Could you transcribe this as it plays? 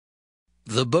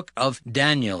The Book of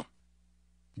Daniel.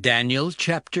 Daniel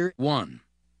chapter 1.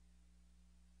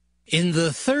 In the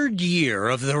 3rd year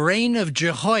of the reign of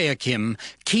Jehoiakim,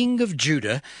 king of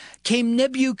Judah, came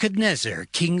Nebuchadnezzar,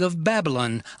 king of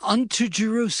Babylon, unto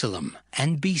Jerusalem,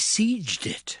 and besieged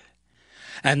it.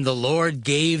 And the Lord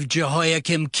gave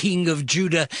Jehoiakim, king of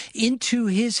Judah, into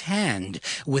his hand,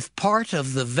 with part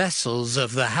of the vessels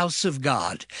of the house of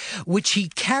God, which he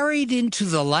carried into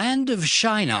the land of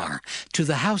Shinar, to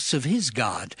the house of his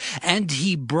God, and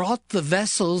he brought the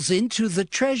vessels into the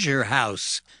treasure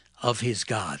house of his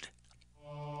God.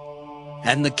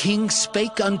 And the king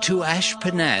spake unto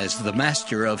Ashpenaz, the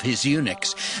master of his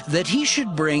eunuchs, that he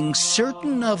should bring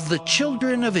certain of the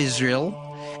children of Israel,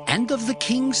 and of the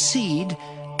king's seed,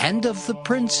 and of the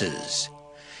princes,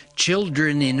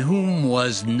 children in whom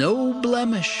was no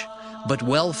blemish, but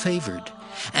well-favored,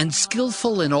 and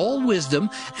skillful in all wisdom,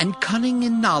 and cunning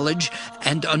in knowledge,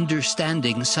 and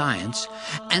understanding science,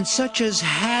 and such as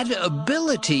had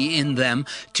ability in them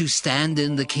to stand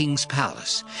in the king's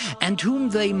palace, and whom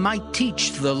they might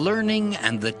teach the learning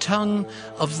and the tongue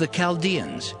of the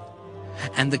Chaldeans.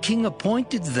 And the king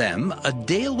appointed them a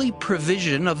daily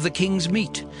provision of the king's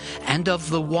meat, and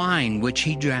of the wine which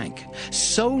he drank,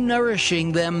 so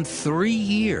nourishing them 3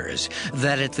 years,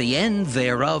 that at the end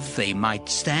thereof they might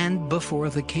stand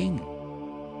before the king.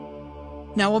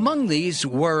 Now among these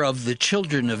were of the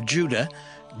children of Judah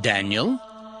Daniel,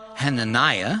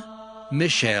 Hananiah,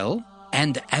 Mishael,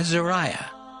 and Azariah,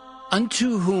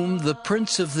 unto whom the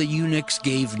prince of the eunuchs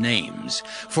gave names.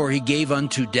 For he gave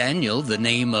unto Daniel the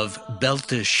name of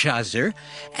Belteshazzar,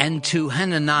 and to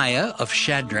Hananiah of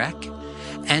Shadrach,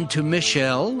 and to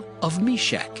Mishael of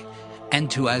Meshach, and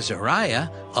to Azariah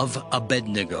of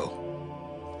Abednego.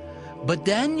 But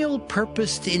Daniel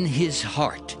purposed in his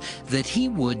heart that he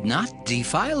would not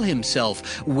defile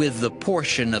himself with the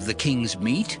portion of the king's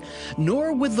meat,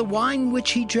 nor with the wine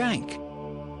which he drank.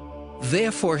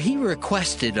 Therefore he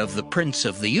requested of the prince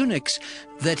of the eunuchs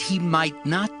that he might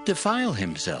not defile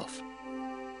himself.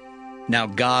 Now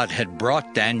God had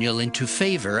brought Daniel into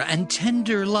favor and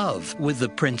tender love with the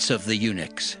prince of the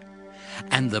eunuchs.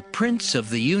 And the prince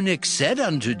of the eunuchs said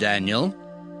unto Daniel,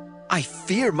 I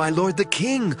fear my lord the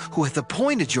king, who hath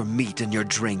appointed your meat and your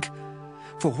drink.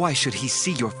 For why should he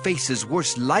see your faces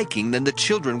worse liking than the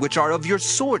children which are of your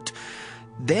sort?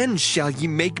 Then shall ye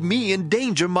make me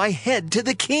endanger my head to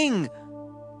the king.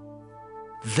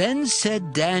 Then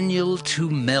said Daniel to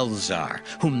Melzar,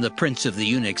 whom the prince of the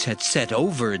eunuchs had set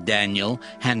over Daniel,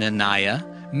 Hananiah,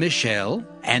 Mishael,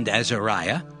 and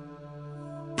Azariah,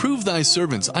 Prove thy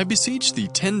servants, I beseech thee,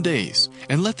 10 days,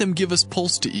 and let them give us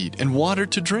pulse to eat and water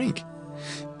to drink.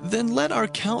 Then let our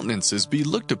countenances be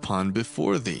looked upon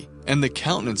before thee, and the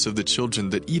countenance of the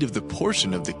children that eat of the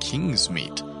portion of the king's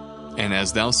meat. And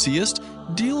as thou seest,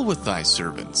 deal with thy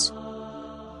servants.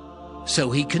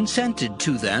 So he consented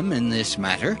to them in this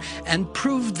matter, and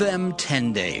proved them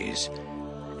 10 days.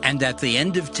 And at the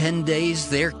end of 10 days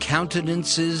their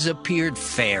countenances appeared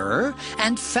fairer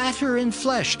and fatter in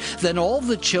flesh than all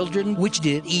the children which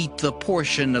did eat the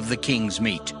portion of the king's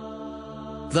meat.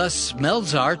 Thus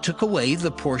Melzar took away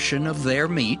the portion of their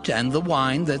meat and the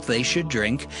wine that they should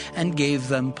drink, and gave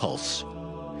them pulse.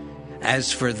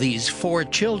 As for these 4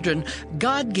 children,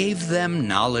 God gave them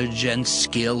knowledge and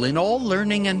skill in all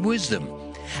learning and wisdom,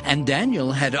 and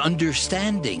Daniel had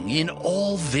understanding in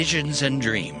all visions and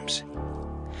dreams.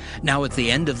 Now at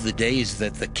the end of the days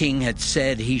that the king had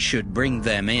said he should bring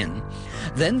them in,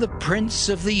 then the prince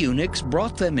of the eunuchs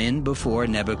brought them in before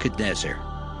Nebuchadnezzar.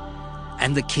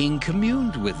 And the king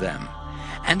communed with them,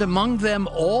 and among them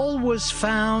all was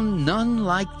found none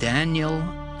like Daniel,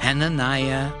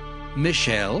 Hananiah,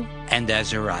 Mishael, and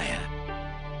Azariah.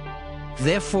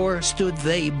 Therefore stood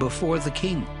they before the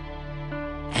king.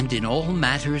 And in all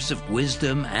matters of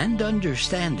wisdom and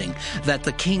understanding that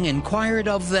the king inquired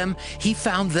of them, he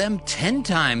found them 10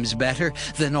 times better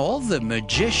than all the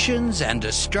magicians and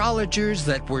astrologers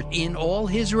that were in all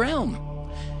his realm.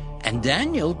 And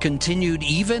Daniel continued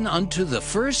even unto the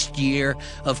 1st year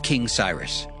of King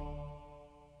Cyrus.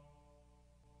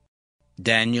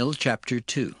 Daniel chapter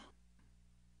 2.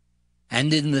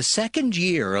 And in the 2nd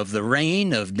year of the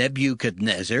reign of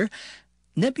Nebuchadnezzar,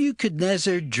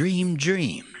 Nebuchadnezzar dreamed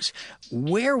dreams,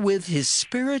 wherewith his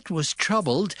spirit was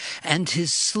troubled, and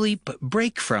his sleep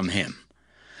brake from him.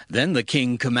 Then the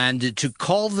king commanded to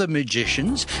call the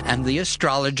magicians, and the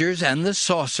astrologers, and the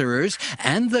sorcerers,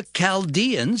 and the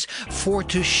Chaldeans, for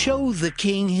to show the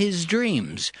king his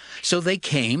dreams. So they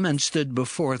came and stood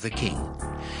before the king.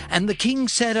 And the king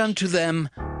said unto them,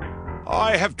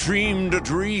 I have dreamed a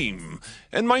dream,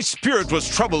 and my spirit was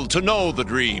troubled to know the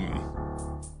dream.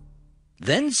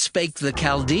 Then spake the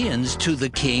Chaldeans to the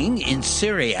king in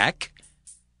Syriac,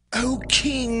 O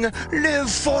king, live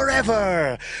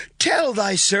forever! Tell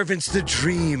thy servants the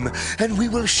dream, and we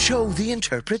will show the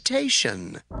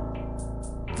interpretation.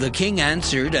 The king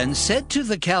answered and said to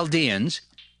the Chaldeans,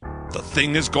 The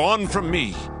thing is gone from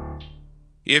me.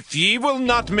 If ye will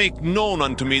not make known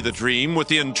unto me the dream with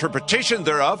the interpretation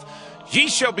thereof, ye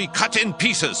shall be cut in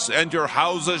pieces, and your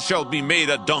houses shall be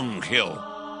made a dunghill.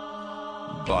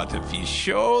 But if ye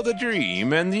show the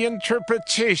dream and the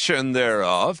interpretation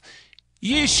thereof,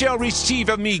 ye shall receive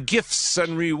of me gifts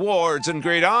and rewards and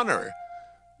great honor.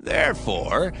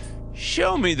 Therefore,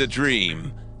 show me the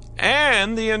dream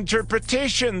and the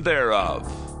interpretation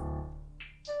thereof.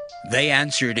 They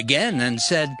answered again and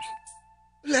said,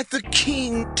 Let the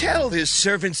king tell his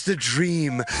servants the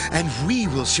dream, and we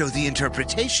will show the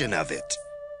interpretation of it.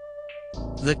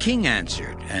 The king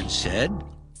answered and said,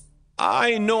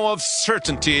 I know of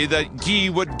certainty that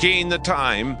ye would gain the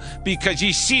time, because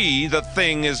ye see the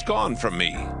thing is gone from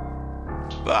me.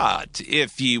 But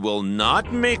if ye will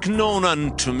not make known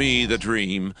unto me the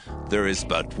dream, there is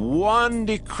but one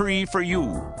decree for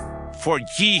you. For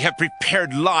ye have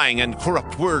prepared lying and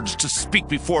corrupt words to speak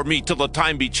before me till the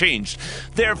time be changed.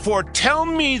 Therefore tell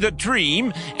me the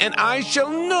dream, and I shall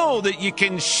know that ye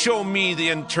can show me the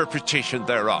interpretation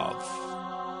thereof.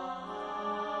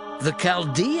 The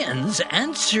Chaldeans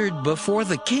answered before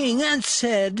the king and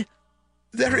said,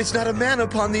 There is not a man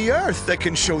upon the earth that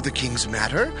can show the king's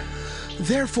matter.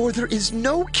 Therefore there is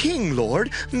no king, Lord,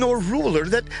 nor ruler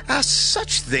that asks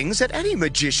such things at any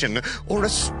magician, or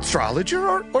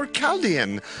astrologer, or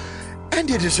Chaldean.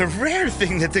 And it is a rare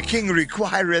thing that the king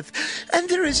requireth, and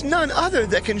there is none other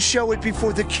that can show it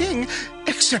before the king,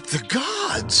 except the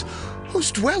gods,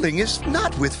 whose dwelling is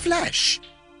not with flesh.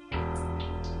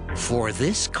 For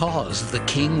this cause the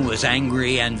king was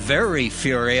angry and very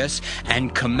furious,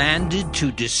 and commanded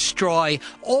to destroy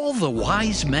all the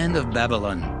wise men of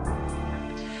Babylon.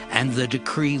 And the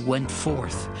decree went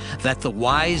forth that the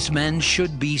wise men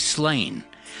should be slain,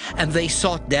 and they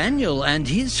sought Daniel and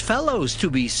his fellows to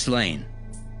be slain.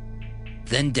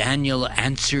 Then Daniel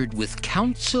answered with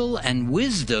counsel and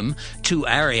wisdom to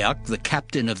Arioch, the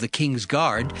captain of the king's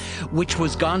guard, which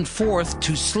was gone forth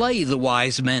to slay the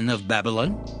wise men of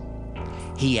Babylon.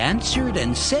 He answered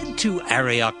and said to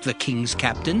Arioch, the king's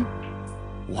captain,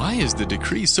 Why is the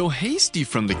decree so hasty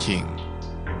from the king?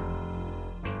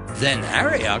 Then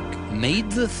Arioch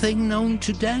made the thing known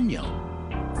to Daniel.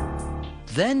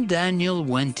 Then Daniel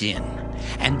went in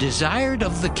and desired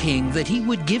of the king that he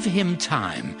would give him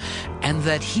time, and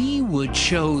that he would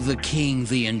show the king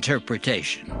the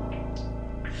interpretation.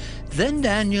 Then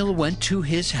Daniel went to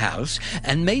his house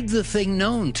and made the thing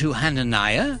known to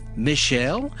Hananiah,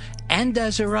 Mishael, and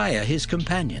Azariah his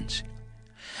companions,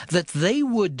 that they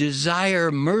would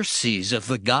desire mercies of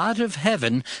the God of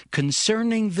heaven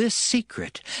concerning this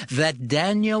secret, that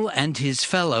Daniel and his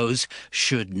fellows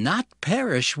should not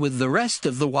perish with the rest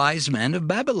of the wise men of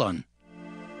Babylon.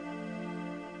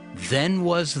 Then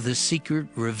was the secret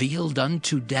revealed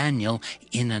unto Daniel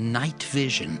in a night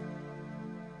vision.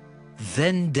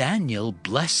 Then Daniel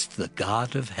blessed the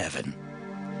God of heaven.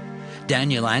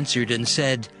 Daniel answered and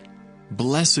said,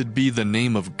 Blessed be the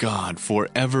name of God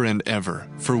forever and ever,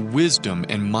 for wisdom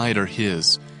and might are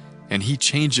his. And he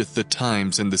changeth the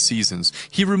times and the seasons.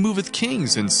 He removeth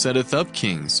kings and setteth up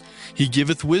kings. He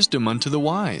giveth wisdom unto the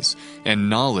wise, and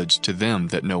knowledge to them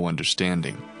that know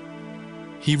understanding.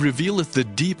 He revealeth the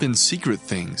deep and secret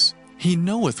things. He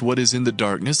knoweth what is in the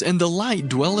darkness, and the light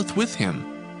dwelleth with him.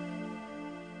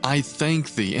 I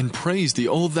thank thee and praise thee,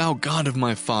 O thou God of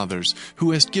my fathers,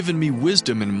 who hast given me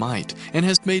wisdom and might, and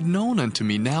hast made known unto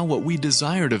me now what we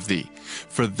desired of thee.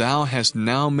 For thou hast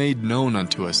now made known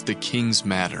unto us the king's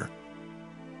matter.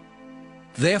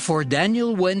 Therefore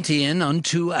Daniel went in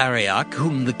unto Arioch,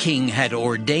 whom the king had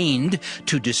ordained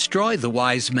to destroy the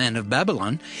wise men of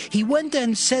Babylon. He went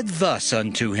and said thus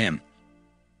unto him,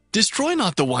 Destroy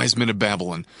not the wise men of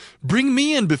Babylon. Bring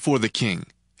me in before the king,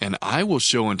 and I will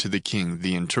show unto the king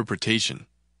the interpretation.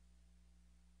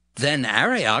 Then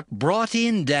Arioch brought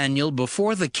in Daniel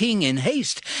before the king in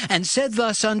haste, and said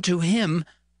thus unto him,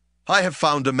 I have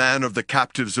found a man of the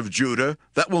captives of Judah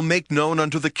that will make known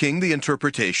unto the king the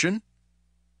interpretation.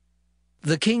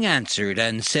 The king answered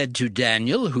and said to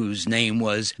Daniel, whose name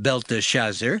was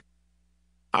Belteshazzar,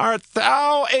 Art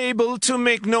thou able to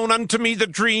make known unto me the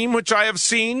dream which I have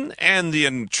seen, and the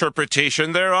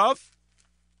interpretation thereof?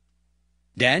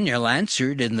 Daniel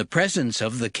answered in the presence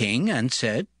of the king and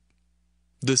said,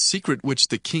 The secret which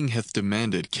the king hath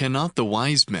demanded cannot the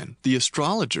wise men, the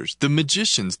astrologers, the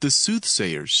magicians, the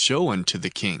soothsayers show unto the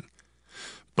king.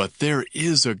 But there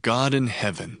is a God in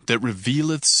heaven that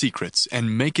revealeth secrets,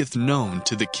 and maketh known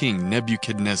to the king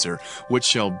Nebuchadnezzar what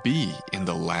shall be in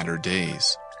the latter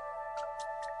days.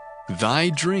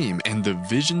 Thy dream and the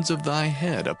visions of thy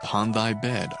head upon thy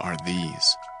bed are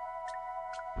these.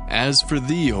 As for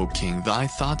thee, O king, thy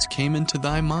thoughts came into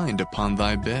thy mind upon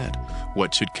thy bed,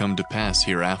 what should come to pass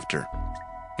hereafter.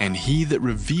 And he that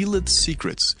revealeth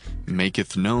secrets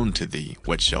maketh known to thee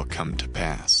what shall come to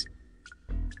pass.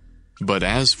 But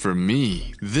as for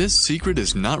me, this secret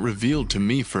is not revealed to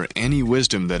me for any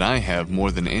wisdom that I have more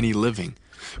than any living,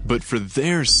 but for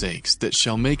their sakes that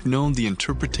shall make known the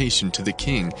interpretation to the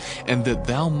king, and that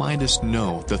thou mightest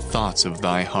know the thoughts of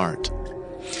thy heart.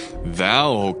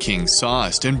 Thou, O king,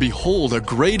 sawest, and behold, a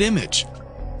great image.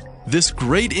 This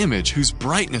great image, whose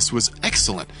brightness was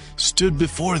excellent, stood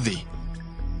before thee,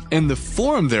 and the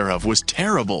form thereof was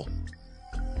terrible.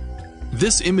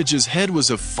 This image's head was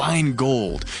of fine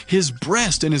gold, his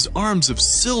breast and his arms of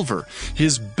silver,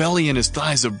 his belly and his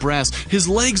thighs of brass, his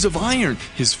legs of iron,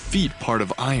 his feet part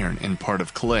of iron and part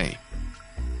of clay.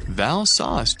 Thou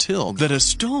sawest till that a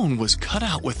stone was cut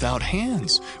out without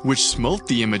hands, which smote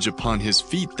the image upon his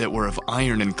feet that were of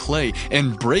iron and clay,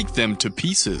 and brake them to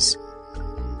pieces.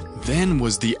 Then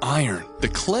was the iron, the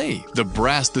clay, the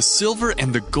brass, the silver,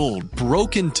 and the gold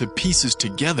broken to pieces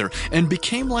together, and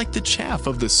became like the chaff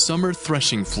of the summer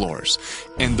threshing floors.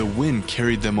 And the wind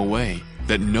carried them away,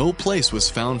 that no place was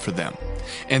found for them.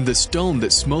 And the stone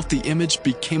that smote the image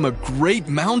became a great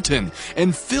mountain,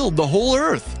 and filled the whole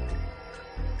earth.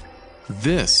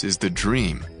 This is the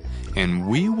dream, and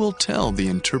we will tell the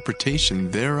interpretation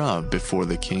thereof before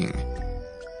the king.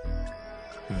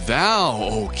 Thou,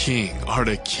 O king, art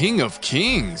a king of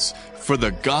kings, for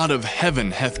the God of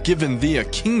heaven hath given thee a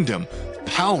kingdom,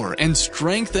 power, and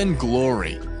strength, and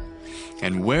glory.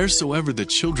 And wheresoever the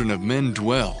children of men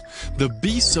dwell, the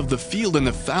beasts of the field and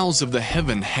the fowls of the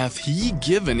heaven hath he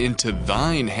given into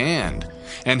thine hand,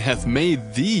 and hath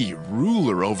made thee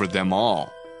ruler over them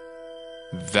all.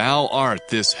 Thou art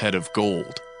this head of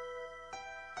gold.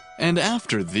 And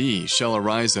after thee shall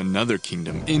arise another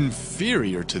kingdom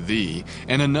inferior to thee,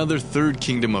 and another third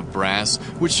kingdom of brass,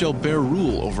 which shall bear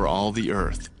rule over all the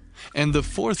earth. And the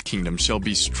fourth kingdom shall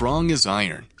be strong as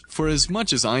iron, for as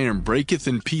much as iron breaketh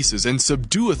in pieces, and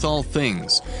subdueth all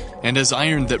things, and as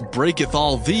iron that breaketh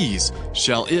all these,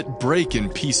 shall it break in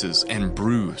pieces and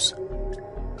bruise.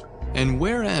 And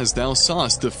whereas thou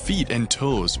sawest the feet and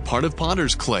toes, part of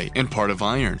potter's clay, and part of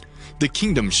iron, the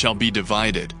kingdom shall be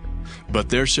divided. But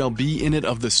there shall be in it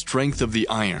of the strength of the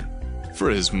iron, for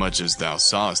as much as thou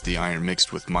sawest the iron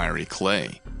mixed with miry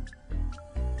clay.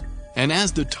 And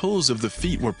as the toes of the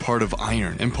feet were part of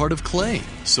iron and part of clay,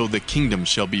 so the kingdom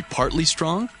shall be partly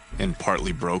strong and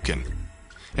partly broken.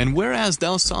 And whereas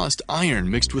thou sawest iron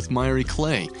mixed with miry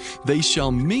clay, they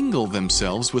shall mingle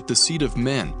themselves with the seed of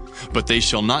men, but they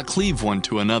shall not cleave one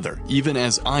to another, even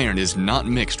as iron is not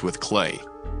mixed with clay.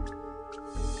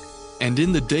 And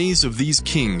in the days of these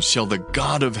kings shall the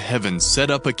God of heaven set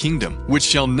up a kingdom, which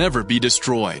shall never be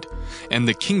destroyed. And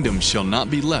the kingdom shall not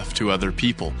be left to other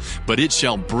people, but it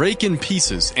shall break in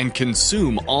pieces and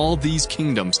consume all these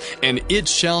kingdoms, and it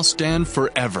shall stand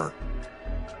forever.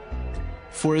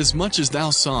 For as much as thou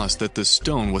sawest that the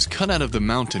stone was cut out of the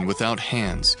mountain without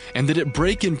hands, and that it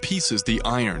brake in pieces the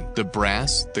iron, the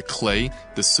brass, the clay,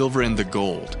 the silver, and the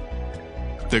gold,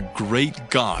 the great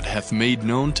God hath made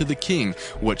known to the king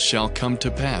what shall come to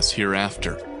pass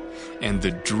hereafter. And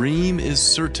the dream is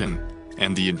certain,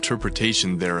 and the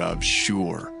interpretation thereof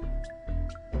sure.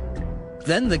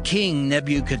 Then the king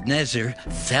Nebuchadnezzar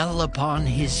fell upon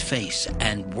his face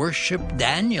and worshipped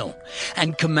Daniel,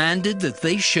 and commanded that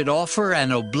they should offer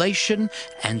an oblation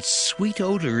and sweet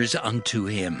odors unto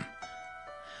him.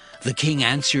 The king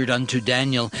answered unto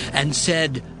Daniel and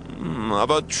said,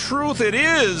 Of a truth it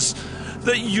is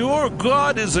that your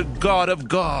God is a God of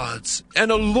gods,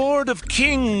 and a Lord of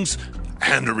kings,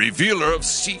 and a revealer of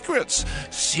secrets,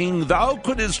 seeing thou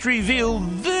couldst reveal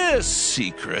this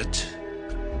secret.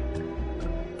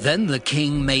 Then the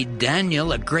king made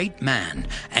Daniel a great man,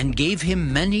 and gave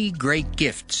him many great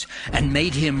gifts, and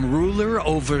made him ruler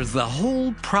over the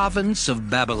whole province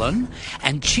of Babylon,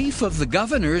 and chief of the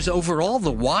governors over all the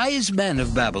wise men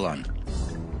of Babylon.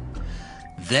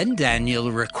 Then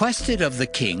Daniel requested of the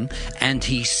king, and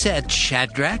he set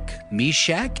Shadrach,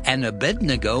 Meshach, and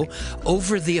Abednego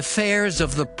over the affairs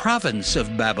of the province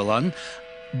of Babylon,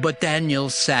 but Daniel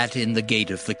sat in the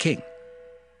gate of the king.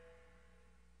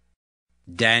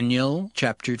 Daniel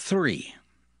chapter 3.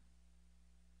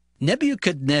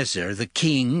 Nebuchadnezzar the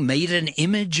king made an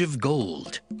image of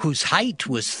gold, whose height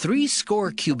was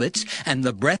 60 cubits, and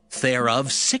the breadth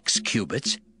thereof 6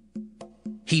 cubits.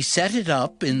 He set it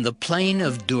up in the plain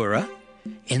of Dura,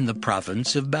 in the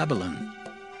province of Babylon.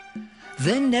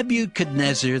 Then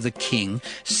Nebuchadnezzar the king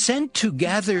sent to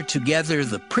gather together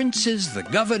the princes, the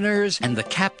governors, and the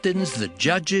captains, the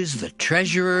judges, the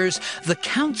treasurers, the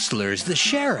counselors, the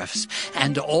sheriffs,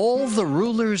 and all the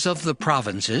rulers of the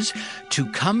provinces to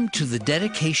come to the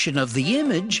dedication of the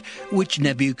image which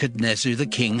Nebuchadnezzar the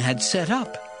king had set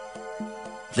up.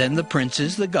 Then the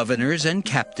princes, the governors, and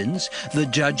captains, the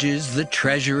judges, the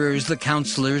treasurers, the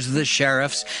counselors, the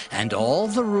sheriffs, and all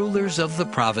the rulers of the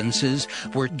provinces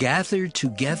were gathered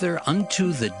together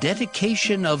unto the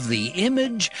dedication of the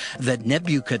image that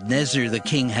Nebuchadnezzar the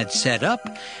king had set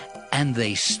up, and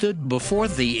they stood before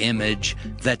the image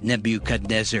that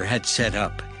Nebuchadnezzar had set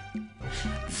up.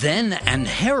 Then an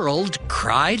herald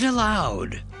cried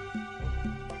aloud,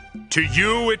 To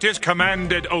you it is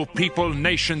commanded, O people,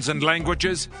 nations, and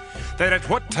languages, that at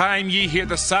what time ye hear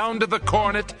the sound of the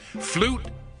cornet, flute,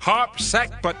 harp,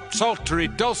 sackbut, psaltery,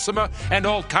 dulcimer, and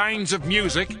all kinds of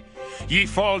music, ye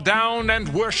fall down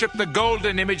and worship the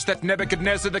golden image that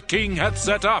Nebuchadnezzar the king hath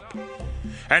set up.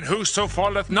 And whoso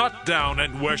falleth not down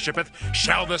and worshipeth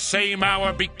shall the same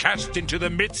hour be cast into the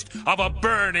midst of a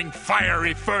burning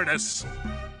fiery furnace.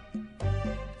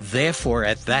 Therefore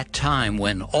at that time,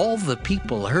 when all the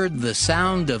people heard the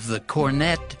sound of the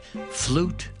cornet,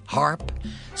 flute, harp,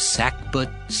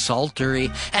 sackbut, psaltery,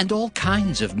 and all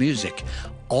kinds of music,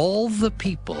 all the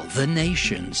people, the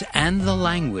nations, and the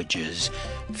languages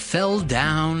fell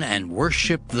down and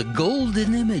worshipped the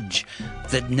golden image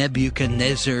that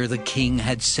Nebuchadnezzar the king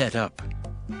had set up.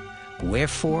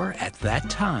 Wherefore at that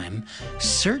time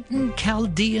certain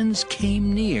Chaldeans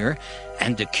came near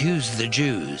and accused the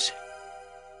Jews.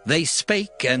 They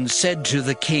spake and said to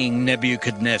the king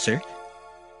Nebuchadnezzar,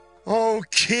 O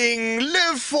king,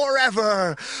 live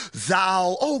forever!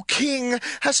 Thou, O king,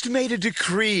 hast made a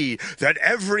decree that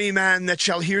every man that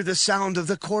shall hear the sound of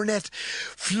the cornet,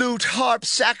 flute, harp,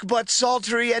 sackbut,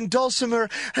 psaltery, and dulcimer,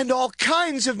 and all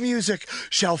kinds of music,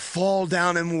 shall fall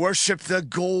down and worship the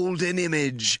golden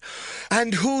image.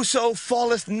 And whoso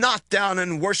falleth not down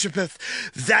and worshipeth,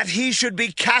 that he should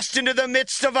be cast into the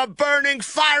midst of a burning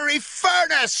fiery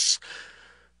furnace.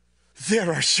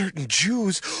 There are certain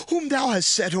Jews whom thou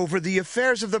hast set over the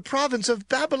affairs of the province of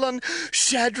Babylon,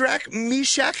 Shadrach,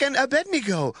 Meshach, and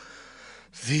Abednego.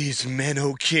 These men,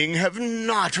 O king, have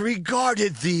not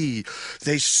regarded thee.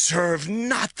 They serve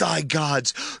not thy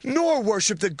gods, nor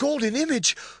worship the golden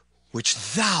image which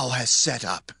thou hast set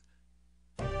up.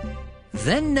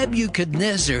 Then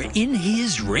Nebuchadnezzar, in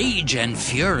his rage and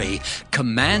fury,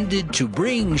 commanded to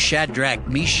bring Shadrach,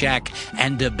 Meshach,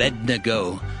 and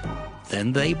Abednego.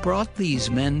 Then they brought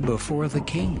these men before the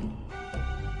king.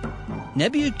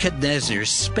 Nebuchadnezzar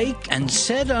spake and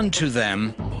said unto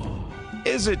them,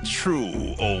 Is it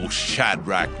true, O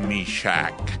Shadrach,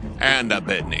 Meshach, and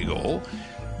Abednego?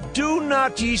 Do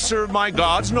not ye serve my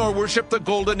gods, nor worship the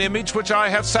golden image which I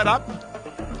have set up?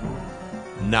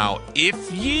 Now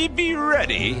if ye be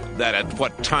ready, that at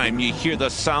what time ye hear the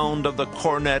sound of the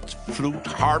cornet, flute,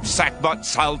 harp, sackbut,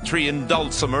 psaltery, and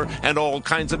dulcimer, and all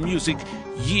kinds of music,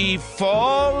 ye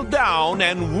fall down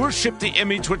and worship the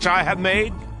image which I have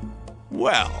made,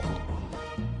 well.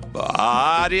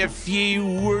 But if ye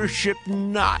worship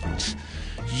not,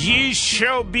 ye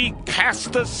shall be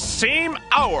cast the same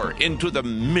hour into the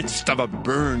midst of a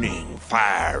burning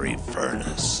fiery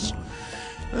furnace.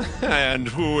 And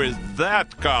who is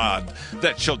that God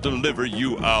that shall deliver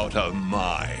you out of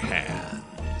my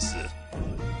hands?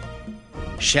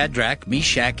 Shadrach,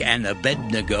 Meshach, and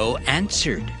Abednego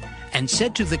answered and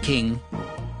said to the king,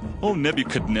 O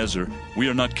Nebuchadnezzar, we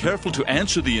are not careful to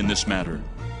answer thee in this matter.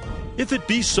 If it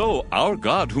be so, our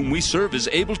God whom we serve is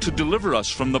able to deliver us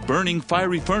from the burning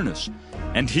fiery furnace,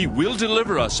 and he will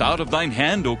deliver us out of thine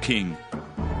hand, O king.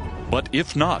 But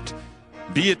if not,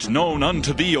 be it known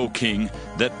unto thee, O king,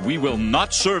 that we will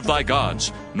not serve thy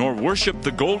gods, nor worship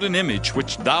the golden image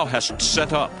which thou hast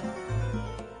set up.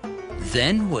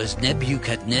 Then was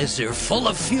Nebuchadnezzar full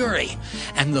of fury,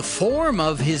 and the form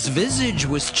of his visage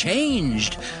was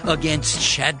changed against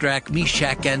Shadrach,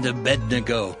 Meshach, and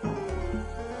Abednego.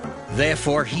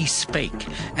 Therefore he spake,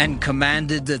 and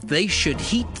commanded that they should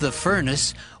heat the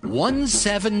furnace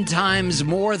 17 times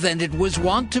more than it was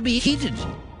wont to be heated.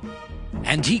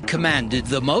 And he commanded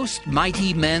the most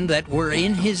mighty men that were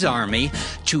in his army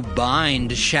to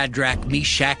bind Shadrach,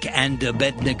 Meshach, and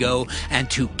Abednego, and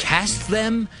to cast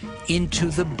them into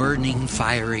the burning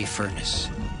fiery furnace.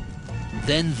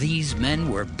 Then these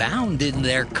men were bound in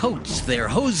their coats, their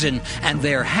hosen, and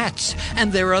their hats,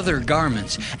 and their other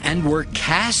garments, and were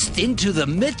cast into the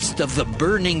midst of the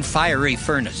burning fiery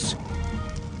furnace.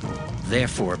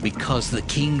 Therefore, because the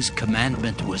king's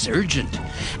commandment was urgent,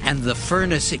 and the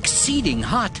furnace exceeding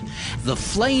hot, the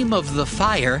flame of the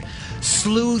fire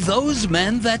slew those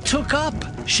men that took up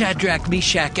Shadrach,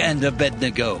 Meshach, and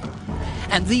Abednego.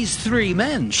 And these 3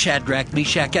 men, Shadrach,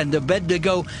 Meshach, and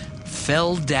Abednego,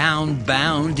 fell down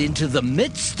bound into the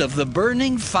midst of the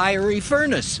burning fiery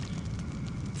furnace.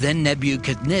 Then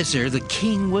Nebuchadnezzar the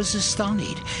king was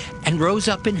astonished, and rose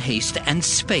up in haste, and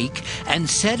spake, and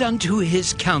said unto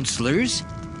his counselors,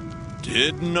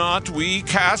 Did not we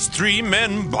cast 3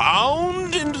 men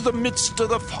bound into the midst of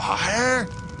the fire?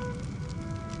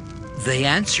 They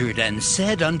answered and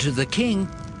said unto the king,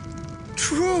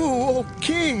 True, O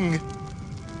king.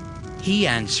 He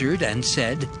answered and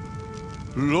said,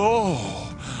 Lo,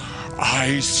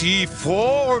 I see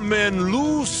 4 men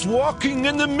loose walking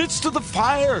in the midst of the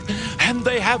fire, and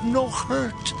they have no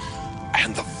hurt.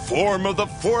 And the form of the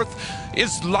 4th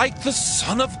is like the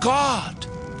Son of God.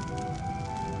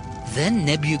 Then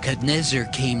Nebuchadnezzar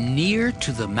came near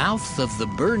to the mouth of the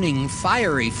burning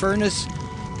fiery furnace,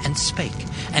 and spake,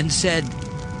 and said,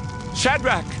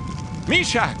 Shadrach,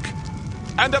 Meshach,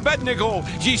 and Abednego,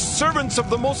 ye servants of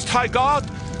the Most High God,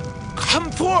 come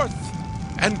forth,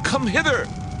 and come hither.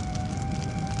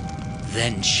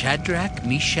 Then Shadrach,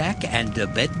 Meshach, and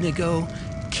Abednego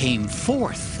came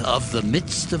forth of the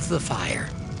midst of the fire.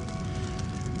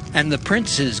 And the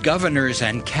princes, governors,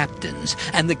 and captains,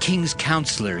 and the king's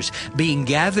counselors, being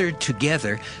gathered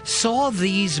together, saw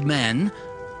these men,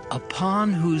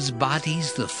 upon whose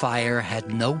bodies the fire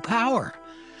had no power,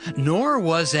 nor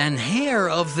was an hair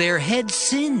of their head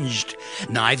singed,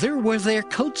 neither were their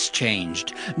coats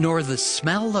changed, nor the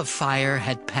smell of fire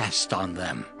had passed on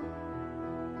them.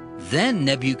 Then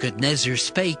Nebuchadnezzar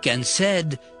spake and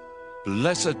said,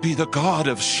 Blessed be the God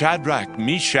of Shadrach,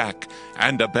 Meshach,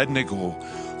 and Abednego,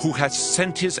 who hath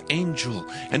sent his angel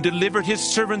and delivered his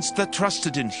servants that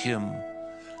trusted in him,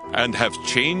 and have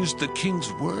changed the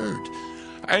king's word,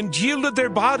 and yielded their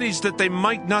bodies that they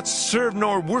might not serve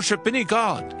nor worship any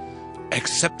god,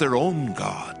 except their own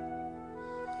God.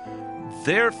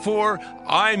 Therefore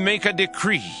I make a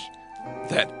decree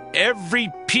that every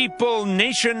people,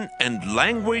 nation, and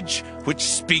language which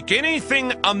speak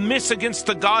anything amiss against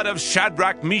the God of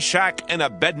Shadrach, Meshach, and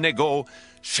Abednego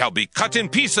shall be cut in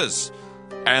pieces,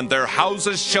 and their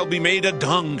houses shall be made a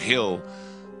dunghill,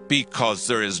 because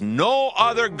there is no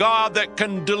other God that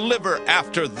can deliver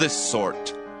after this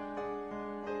sort.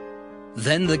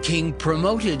 Then the king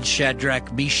promoted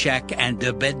Shadrach, Meshach, and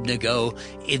Abednego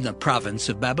in the province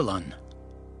of Babylon.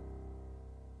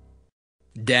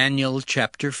 Daniel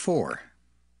chapter 4.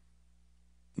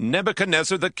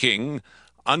 Nebuchadnezzar the king,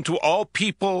 unto all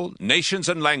people, nations,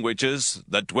 and languages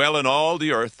that dwell in all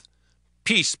the earth,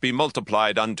 peace be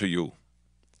multiplied unto you.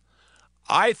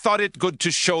 I thought it good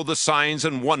to show the signs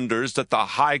and wonders that the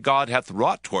high God hath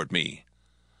wrought toward me.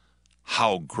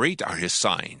 How great are his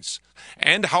signs,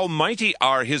 and how mighty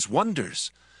are his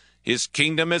wonders! His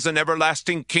kingdom is an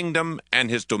everlasting kingdom, and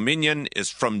his dominion is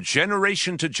from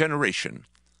generation to generation.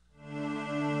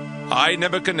 I,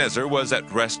 Nebuchadnezzar, was at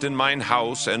rest in mine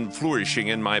house, and flourishing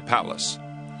in my palace.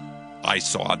 I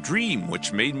saw a dream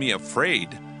which made me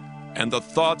afraid, and the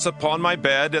thoughts upon my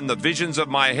bed and the visions of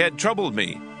my head troubled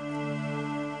me.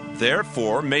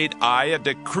 Therefore made I a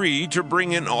decree to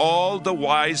bring in all the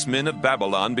wise men of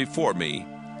Babylon before me,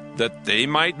 that they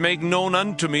might make known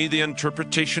unto me the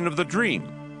interpretation of the dream.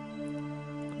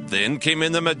 Then came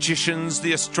in the magicians,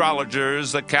 the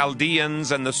astrologers, the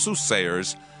Chaldeans, and the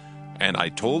soothsayers, and I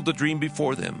told the dream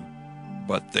before them,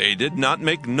 but they did not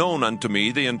make known unto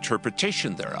me the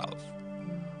interpretation thereof.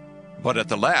 But at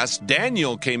the last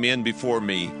Daniel came in before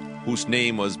me, whose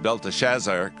name was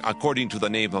Belteshazzar, according to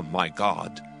the name of my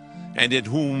God, and in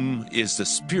whom is the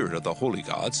spirit of the holy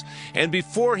gods. And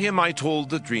before him I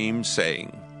told the dream,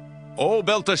 saying, O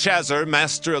Belteshazzar,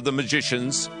 master of the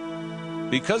magicians,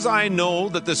 because I know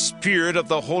that the spirit of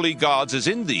the holy gods is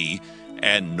in thee,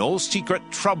 and no secret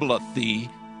troubleth thee,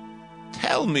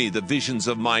 tell me the visions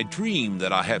of my dream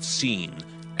that I have seen,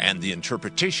 and the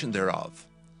interpretation thereof.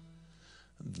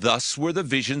 Thus were the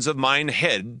visions of mine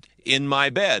head in my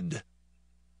bed.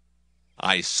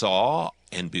 I saw,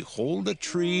 and behold, a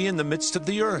tree in the midst of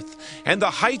the earth, and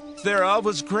the height thereof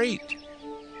was great.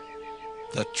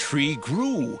 The tree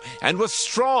grew, and was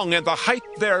strong, and the height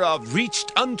thereof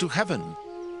reached unto heaven,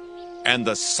 and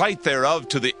the sight thereof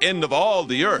to the end of all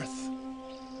the earth.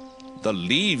 The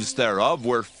leaves thereof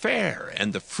were fair,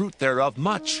 and the fruit thereof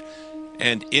much,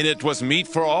 and in it was meat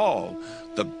for all.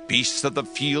 The beasts of the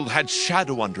field had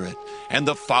shadow under it, and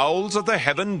the fowls of the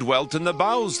heaven dwelt in the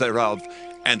boughs thereof,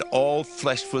 and all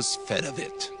flesh was fed of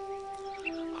it.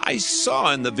 I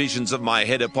saw in the visions of my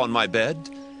head upon my bed,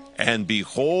 and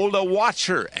behold, a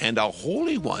watcher and a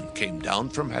holy one came down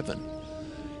from heaven.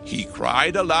 He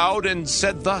cried aloud and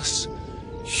said thus,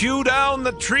 Hew down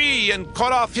the tree and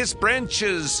cut off his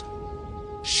branches,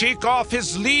 shake off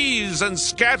his leaves and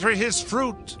scatter his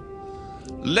fruit.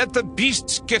 Let the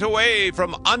beasts get away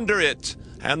from under it,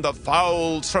 and the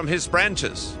fowls from his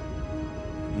branches.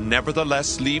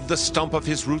 Nevertheless, leave the stump of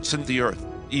his roots in the earth,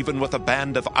 even with a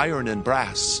band of iron and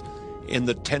brass, in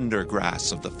the tender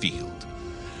grass of the field.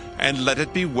 And let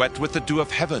it be wet with the dew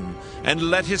of heaven, and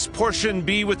let his portion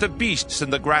be with the beasts in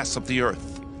the grass of the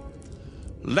earth.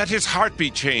 Let his heart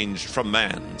be changed from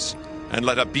man's, and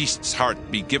let a beast's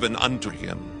heart be given unto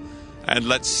him, and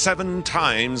let 7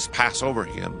 times pass over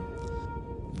him.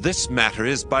 This matter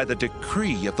is by the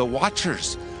decree of the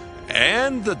watchers,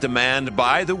 and the demand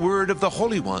by the word of the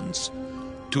holy ones,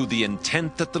 to the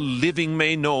intent that the living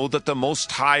may know that the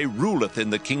Most High ruleth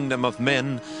in the kingdom of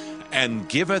men, and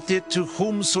giveth it to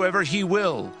whomsoever he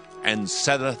will, and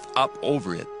setteth up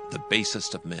over it the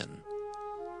basest of men.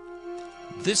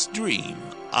 This dream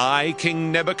I,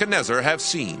 King Nebuchadnezzar, have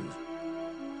seen.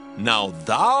 Now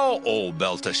thou, O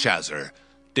Belteshazzar,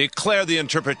 declare the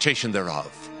interpretation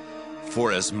thereof.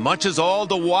 For as much as all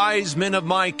the wise men of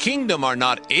my kingdom are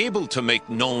not able to make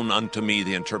known unto me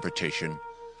the interpretation,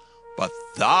 but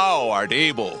thou art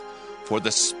able, for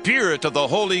the spirit of the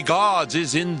holy gods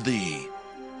is in thee.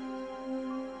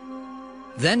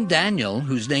 Then Daniel,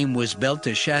 whose name was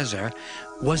Belteshazzar,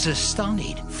 was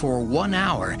astonished for 1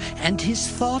 hour, and his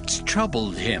thoughts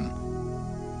troubled him.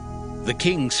 The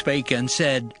king spake and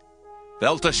said,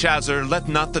 Belteshazzar, let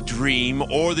not the dream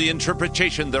or the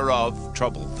interpretation thereof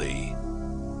trouble thee.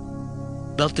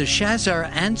 Belteshazzar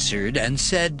answered and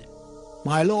said,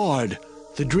 My lord,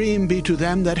 the dream be to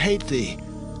them that hate thee,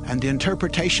 and the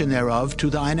interpretation thereof to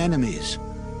thine enemies.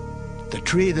 The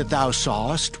tree that thou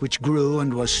sawest, which grew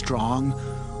and was strong,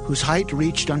 whose height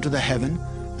reached unto the heaven,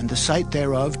 and the sight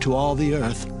thereof to all the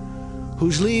earth,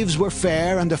 whose leaves were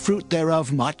fair, and the fruit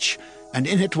thereof much, and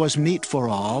in it was meat for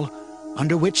all,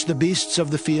 under which the beasts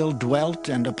of the field dwelt,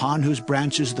 and upon whose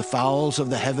branches the fowls of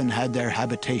the heaven had their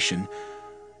habitation.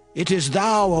 It is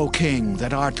thou, O king,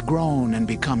 that art grown and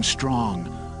become strong.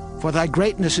 For thy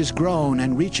greatness is grown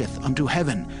and reacheth unto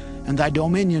heaven, and thy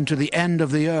dominion to the end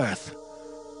of the earth.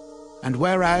 And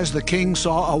whereas the king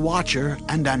saw a watcher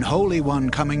and an holy one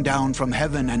coming down from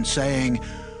heaven, and saying,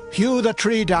 Hew the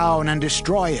tree down and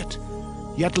destroy it,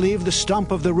 yet leave the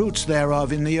stump of the roots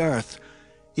thereof in the earth,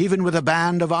 even with a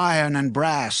band of iron and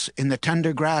brass in the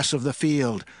tender grass of the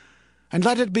field, and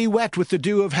let it be wet with the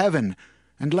dew of heaven,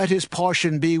 and let his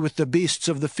portion be with the beasts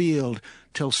of the field,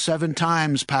 till 7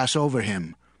 times pass over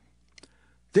him.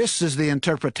 This is the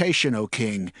interpretation, O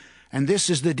king, and this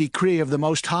is the decree of the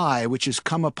Most High, which is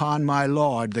come upon my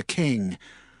lord the king,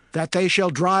 that they shall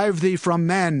drive thee from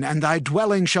men, and thy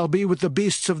dwelling shall be with the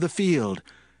beasts of the field,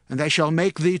 and they shall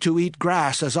make thee to eat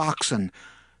grass as oxen,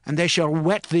 and they shall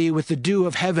wet thee with the dew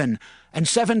of heaven, and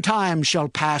 7 times shall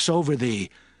pass over thee,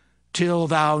 till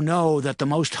thou know that the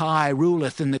Most High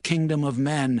ruleth in the kingdom of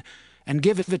men, and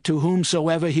giveth it to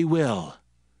whomsoever he will.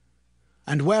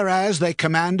 And whereas they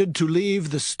commanded to leave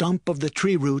the stump of the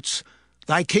tree roots,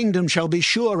 thy kingdom shall be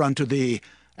sure unto thee,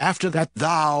 after that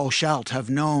thou shalt have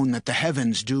known that the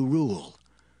heavens do rule.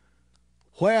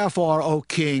 Wherefore, O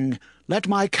king, let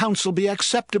my counsel be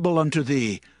acceptable unto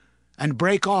thee, and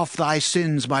break off thy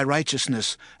sins by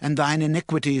righteousness, and thine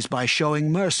iniquities by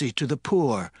showing mercy to the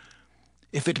poor,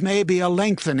 if it may be a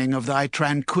lengthening of thy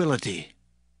tranquillity.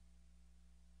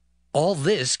 All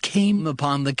this came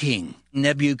upon the king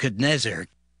Nebuchadnezzar.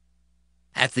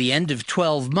 At the end of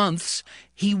 12 months,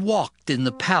 he walked in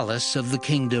the palace of the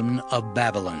kingdom of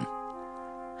Babylon.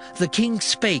 The king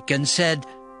spake and said,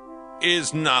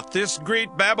 Is not this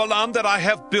great Babylon that I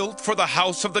have built for the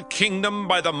house of the kingdom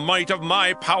by the might of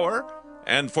my power,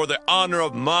 and for the honor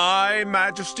of my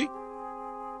majesty?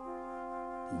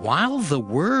 While the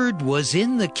word was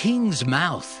in the king's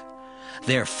mouth,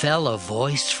 there fell a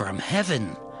voice from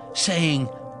heaven, saying,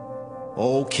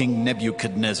 O King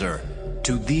Nebuchadnezzar,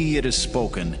 to thee it is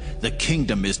spoken, the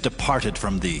kingdom is departed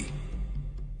from thee.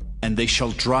 And they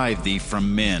shall drive thee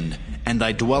from men, and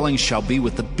thy dwelling shall be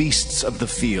with the beasts of the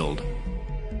field.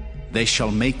 They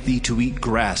shall make thee to eat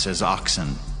grass as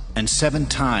oxen, and 7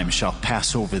 times shall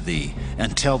pass over thee,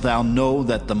 until thou know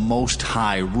that the Most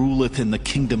High ruleth in the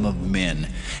kingdom of men,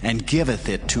 and giveth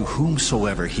it to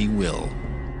whomsoever he will.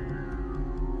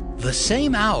 The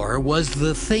same hour was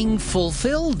the thing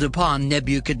fulfilled upon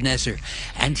Nebuchadnezzar,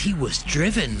 and he was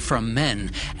driven from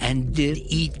men, and did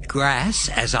eat grass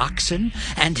as oxen,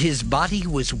 and his body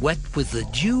was wet with the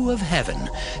dew of heaven,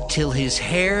 till his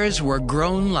hairs were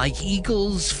grown like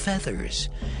eagle's feathers,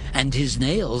 and his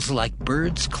nails like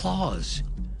birds' claws.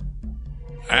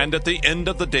 And at the end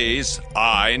of the days,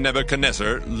 I,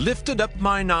 Nebuchadnezzar, lifted up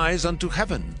mine eyes unto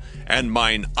heaven, and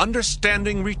mine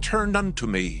understanding returned unto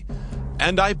me.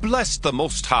 And I blessed the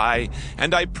Most High,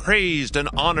 and I praised and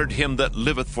honored him that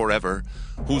liveth forever,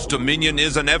 whose dominion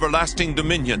is an everlasting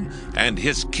dominion, and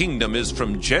his kingdom is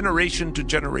from generation to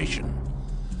generation.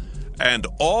 And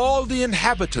all the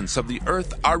inhabitants of the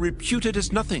earth are reputed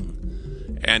as nothing.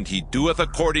 And he doeth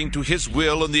according to his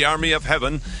will in the army of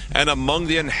heaven, and among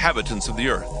the inhabitants of the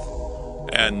earth.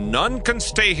 And none can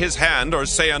stay his hand, or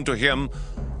say unto him,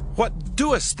 What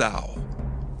doest thou?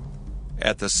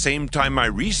 At the same time my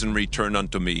reason returned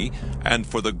unto me, and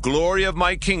for the glory of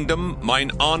my kingdom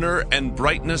mine honor and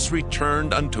brightness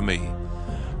returned unto me.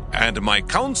 And my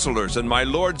counselors and my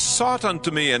lords sought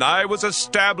unto me, and I was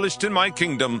established in my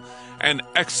kingdom, and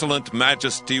excellent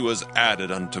majesty was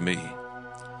added unto me.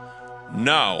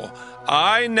 Now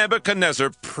I,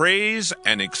 Nebuchadnezzar, praise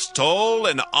and extol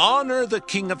and honor the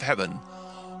King of heaven,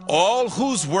 all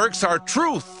whose works are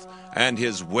truth, and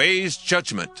his ways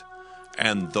judgment.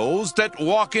 And those that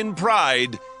walk in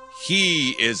pride,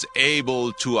 he is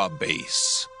able to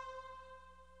abase.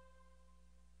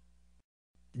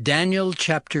 Daniel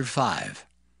chapter 5.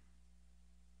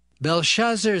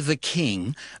 Belshazzar the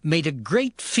king made a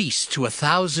great feast to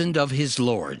 1,000 of his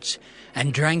lords,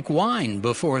 and drank wine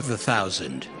before the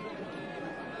 1,000.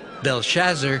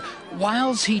 Belshazzar,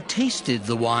 whiles he tasted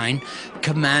the wine,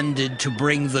 commanded to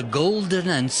bring the golden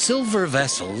and silver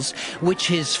vessels which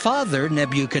his father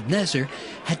Nebuchadnezzar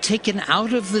had taken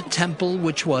out of the temple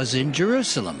which was in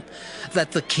Jerusalem,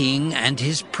 that the king and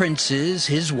his princes,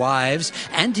 his wives,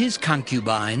 and his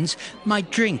concubines might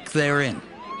drink therein.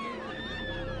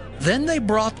 Then they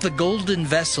brought the golden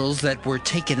vessels that were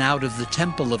taken out of the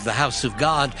temple of the house of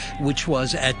God, which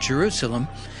was at Jerusalem,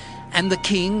 and the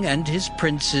king and his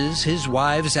princes, his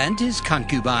wives, and his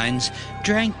concubines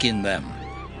drank in them.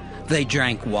 They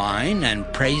drank wine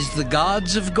and praised the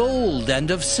gods of gold and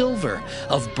of silver,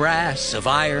 of brass, of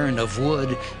iron, of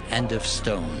wood, and of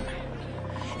stone.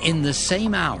 In the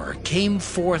same hour came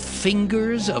forth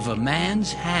fingers of a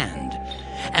man's hand,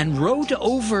 and wrote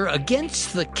over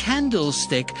against the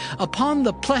candlestick upon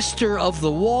the plaister of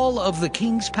the wall of the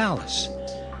king's palace.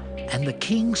 And the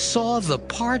king saw the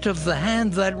part of the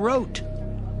hand that wrote.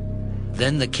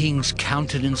 Then the king's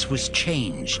countenance was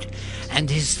changed, and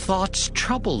his thoughts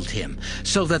troubled him,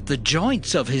 so that the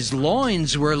joints of his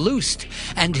loins were loosed,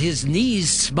 and his knees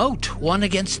smote one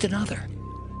against another.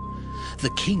 The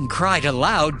king cried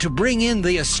aloud to bring in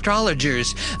the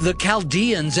astrologers, the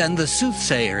Chaldeans, and the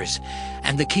soothsayers.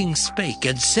 And the king spake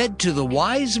and said to the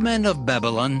wise men of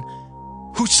Babylon,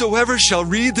 Whosoever shall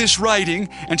read this writing,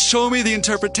 and show me the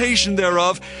interpretation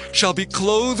thereof, shall be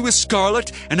clothed with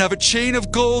scarlet, and have a chain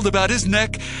of gold about his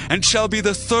neck, and shall be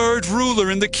the third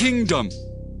ruler in the kingdom.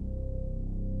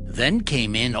 Then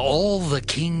came in all the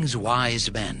king's wise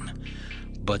men,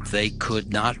 but they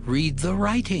could not read the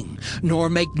writing, nor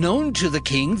make known to the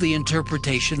king the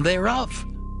interpretation thereof.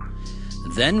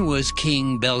 Then was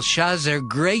King Belshazzar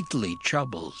greatly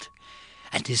troubled,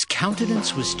 and his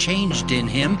countenance was changed in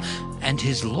him, and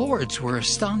his lords were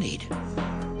astonied.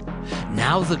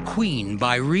 Now the queen,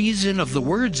 by reason of the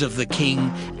words of the king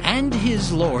and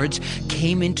his lords,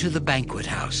 came into the banquet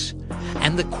house.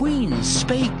 And the queen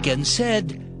spake and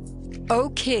said, O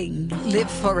king,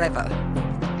 live forever.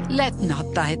 Let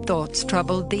not thy thoughts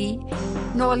trouble thee,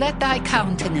 nor let thy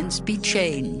countenance be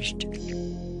changed.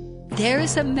 There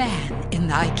is a man in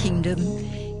thy kingdom,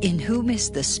 in whom is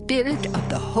the spirit of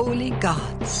the holy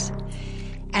gods.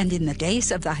 And in the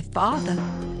days of thy father,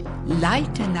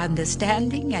 light and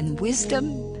understanding and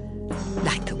wisdom,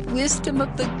 like the wisdom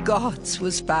of the gods,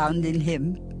 was found in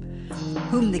him,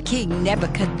 whom the king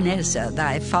Nebuchadnezzar,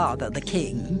 thy father, the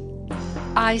king,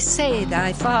 I say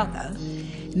thy father,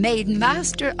 made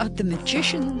master of the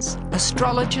magicians,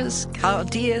 astrologers,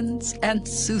 Chaldeans, and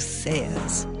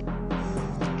soothsayers.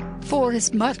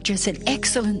 Forasmuch as an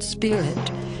excellent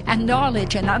spirit, and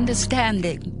knowledge and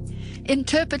understanding,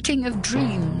 interpreting of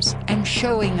dreams, and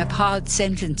showing of hard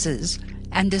sentences,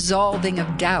 and dissolving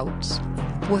of doubts,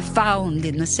 were found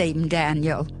in the same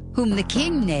Daniel, whom the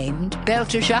king named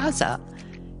Belteshazzar.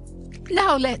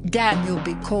 Now let Daniel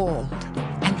be called,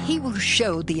 and he will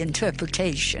show the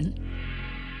interpretation.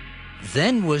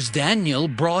 Then was Daniel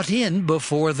brought in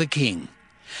before the king.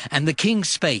 And the king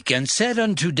spake and said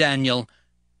unto Daniel,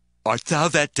 Art thou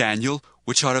that Daniel,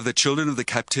 which art of the children of the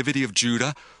captivity of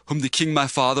Judah, whom the king my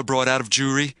father brought out of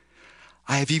Jewry?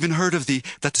 I have even heard of thee,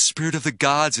 that the spirit of the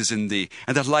gods is in thee,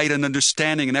 and that light and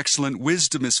understanding and excellent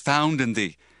wisdom is found in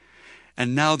thee.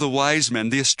 And now the wise men,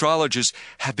 the astrologers,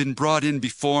 have been brought in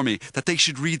before me, that they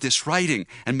should read this writing,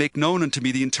 and make known unto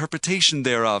me the interpretation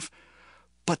thereof.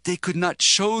 But they could not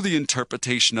show the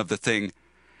interpretation of the thing.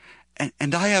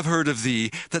 And I have heard of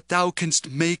thee, that thou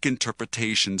canst make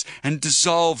interpretations, and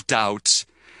dissolve doubts.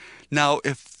 Now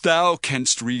if thou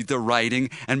canst read the writing,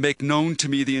 and make known to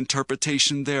me the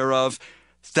interpretation thereof,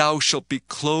 thou shalt be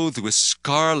clothed with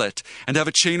scarlet, and have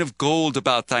a chain of gold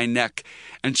about thy neck,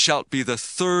 and shalt be the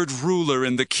third ruler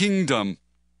in the kingdom.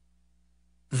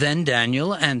 Then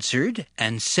Daniel answered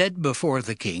and said before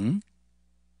the king,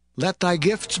 Let thy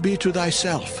gifts be to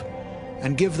thyself,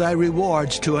 and give thy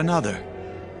rewards to another.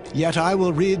 Yet I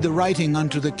will read the writing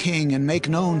unto the king, and make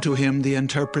known to him the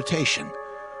interpretation.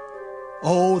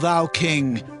 O thou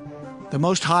king, the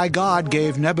Most High God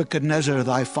gave Nebuchadnezzar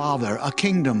thy father a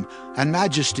kingdom, and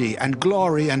majesty, and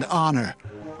glory, and honor.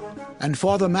 And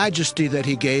for the majesty that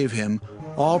he gave him,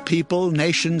 all people,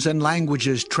 nations, and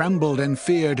languages trembled and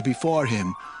feared before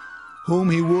him. Whom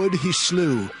he would he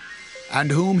slew, and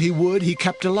whom he would he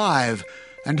kept alive,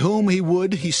 and whom he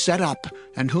would he set up,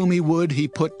 and whom he would he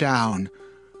put down.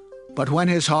 But when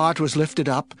his heart was lifted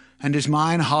up, and his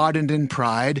mind hardened in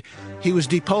pride, he was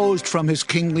deposed from his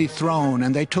kingly throne,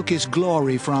 and they took his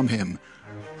glory from him.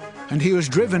 And he was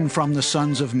driven from the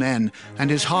sons of men, and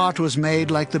his heart was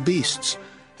made like the beasts,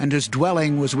 and his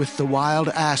dwelling was with the wild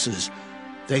asses.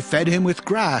 They fed him with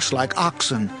grass like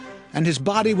oxen, and his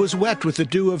body was wet with the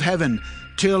dew of heaven,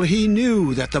 till he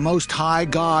knew that the Most High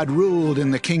God ruled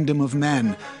in the kingdom of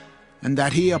men, and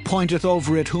that he appointeth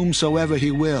over it whomsoever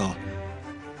he will.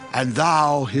 And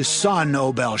thou, his son,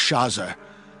 O Belshazzar,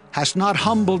 hast not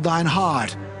humbled thine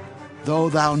heart, though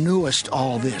thou knewest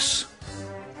all this,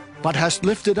 but hast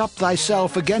lifted up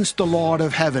thyself against the Lord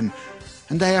of heaven,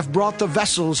 and they have brought the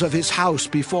vessels of his house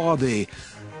before thee.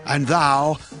 And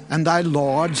thou, and thy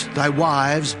lords, thy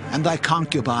wives, and thy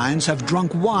concubines have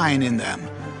drunk wine in them.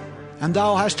 And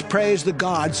thou hast praised the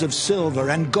gods of silver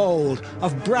and gold,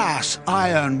 of brass,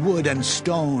 iron, wood, and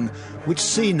stone, which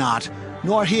see not,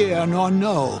 nor hear, nor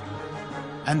know.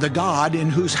 And the God in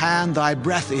whose hand thy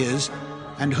breath is,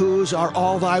 and whose are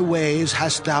all thy ways,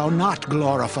 hast thou not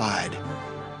glorified.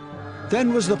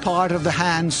 Then was the part of the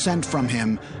hand sent from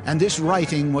him, and this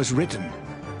writing was written.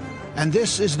 And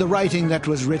this is the writing that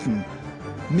was written,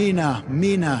 Mina,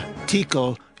 Mina,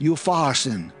 Tekel,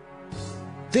 Upharsin.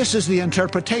 This is the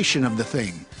interpretation of the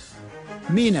thing.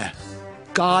 Mina,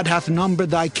 God hath numbered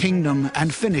thy kingdom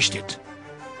and finished it.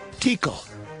 Tekel,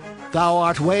 thou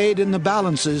art weighed in the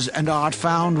balances and art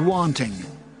found wanting.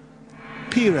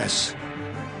 Peres,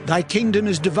 thy kingdom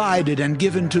is divided and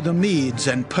given to the Medes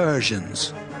and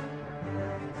Persians.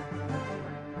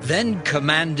 Then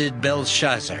commanded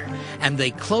Belshazzar, and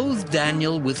they clothed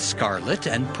Daniel with scarlet,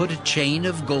 and put a chain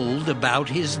of gold about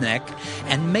his neck,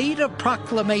 and made a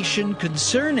proclamation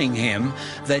concerning him,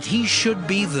 that he should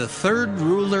be the third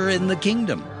ruler in the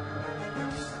kingdom.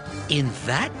 In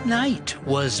that night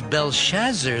was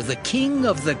Belshazzar, the king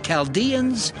of the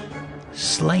Chaldeans,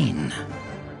 slain.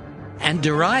 And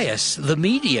Darius the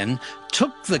Median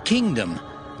took the kingdom,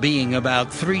 being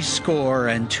about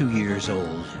 62 years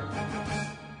old.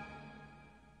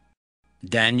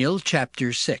 Daniel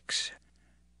chapter 6.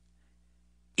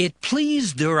 It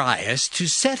pleased Darius to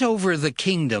set over the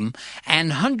kingdom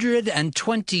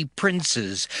 120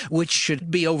 princes, which should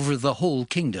be over the whole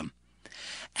kingdom,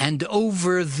 and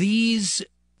over these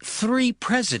 3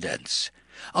 presidents,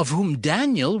 of whom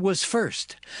Daniel was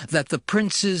first, that the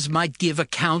princes might give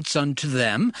accounts unto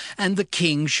them, and the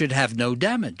king should have no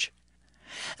damage.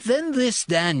 Then this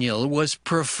Daniel was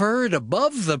preferred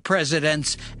above the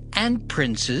presidents and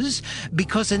princes,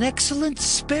 because an excellent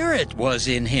spirit was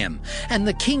in him, and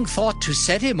the king thought to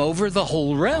set him over the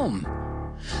whole realm.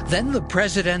 Then the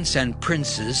presidents and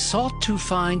princes sought to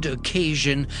find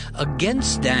occasion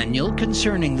against Daniel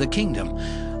concerning the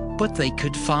kingdom, but they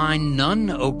could find none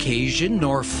occasion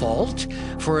nor fault,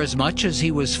 forasmuch as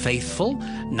he was faithful,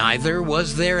 neither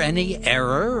was there any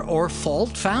error or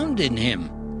fault found in him.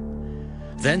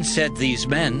 Then said these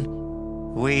men,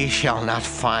 We shall not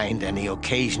find any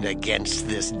occasion against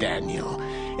this Daniel,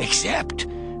 except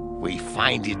we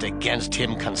find it against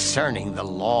him concerning the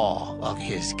law of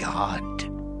his God.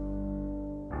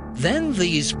 Then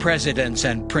these presidents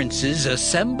and princes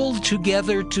assembled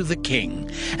together to the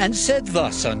king, and said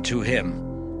thus unto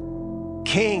him,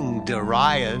 King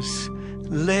Darius,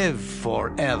 live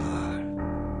forever.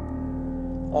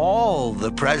 All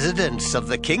the presidents of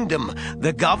the kingdom,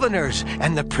 the governors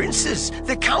and the princes,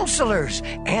 the counselors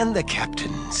and the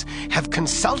captains have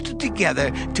consulted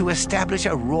together to establish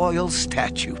a royal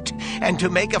statute and to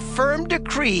make a firm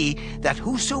decree that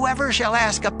whosoever shall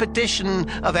ask a petition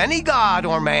of any god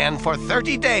or man for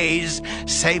 30 days,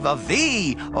 save of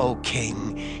thee, O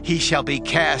king, he shall be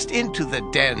cast into the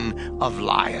den of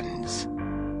lions.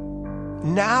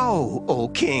 Now, O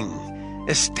king,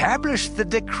 establish the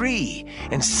decree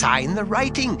and sign the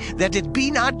writing that it be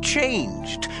not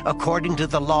changed according to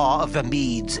the law of the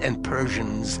Medes and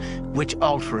Persians, which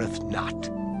altereth not.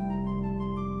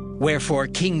 Wherefore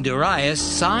King Darius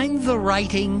signed the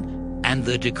writing and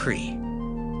the decree.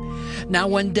 Now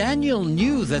when Daniel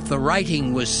knew that the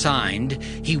writing was signed,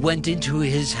 he went into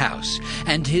his house,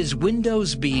 and his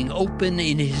windows being open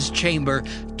in his chamber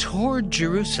toward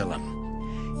Jerusalem,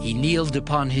 he kneeled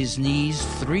upon his knees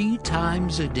 3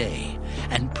 times a day,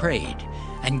 and prayed,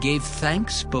 and gave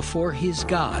thanks before his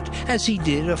God, as he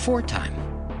did aforetime.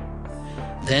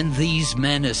 Then these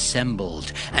men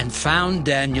assembled, and found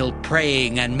Daniel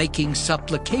praying and making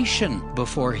supplication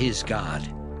before his God.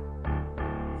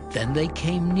 Then they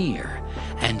came near,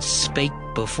 and spake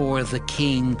before the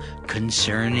king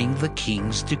concerning the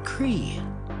king's decree.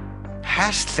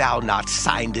 Hast thou not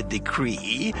signed a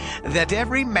decree that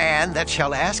every man that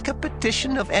shall ask a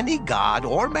petition of any god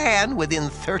or man within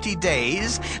 30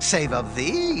 days, save of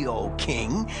thee, O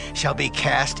king, shall be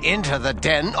cast into the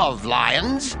den of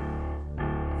lions?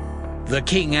 The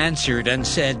king answered and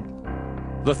said,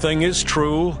 The thing is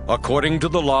true, according to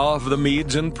the law of the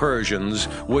Medes and Persians,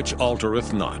 which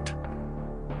altereth not.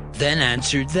 Then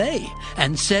answered they,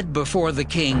 and said before the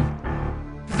king,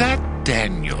 That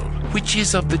Daniel, which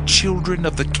is of the children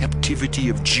of the captivity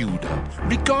of Judah,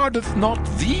 regardeth not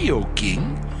thee, O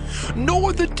king,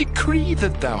 nor the decree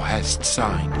that thou hast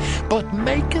signed, but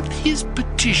maketh his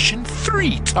petition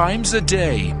 3 times a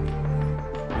day.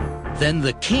 Then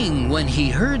the king, when he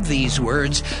heard these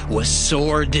words, was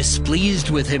sore displeased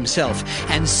with himself,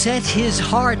 and set his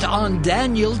heart on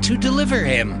Daniel to deliver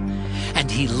him. And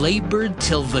he labored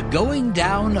till the going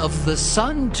down of the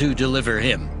sun to deliver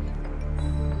him.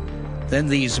 Then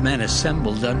these men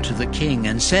assembled unto the king,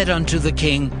 and said unto the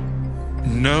king,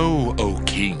 Know, O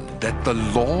king, that the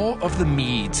law of the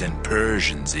Medes and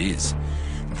Persians is,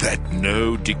 that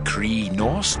no decree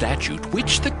nor statute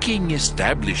which the king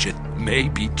establisheth may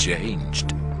be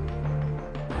changed.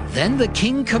 Then the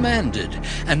king commanded,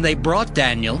 and they brought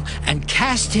Daniel, and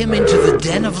cast him into the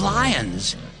den of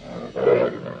lions.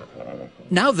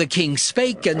 Now the king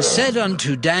spake and said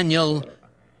unto Daniel,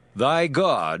 Thy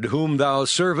God, whom thou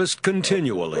servest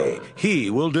continually, he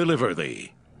will deliver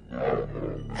thee.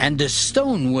 And a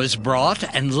stone was brought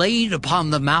and laid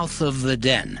upon the mouth of the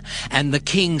den, and the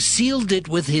king sealed it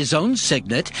with his own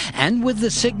signet and with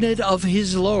the signet of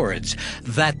his lords,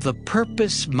 that the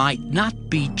purpose might not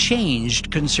be changed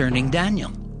concerning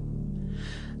Daniel.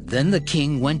 Then the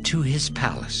king went to his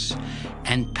palace,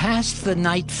 and passed the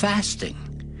night fasting.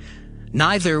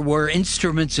 Neither were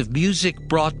instruments of music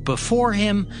brought before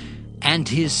him, and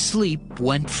his sleep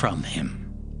went from him.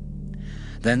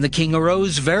 Then the king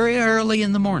arose very early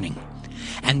in the morning,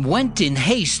 and went in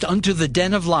haste unto the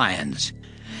den of lions.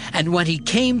 And when he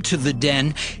came to the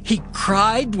den, he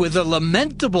cried with a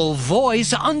lamentable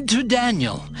voice unto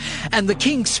Daniel. And the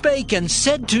king spake and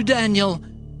said to Daniel,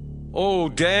 O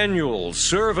Daniel,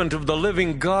 servant of the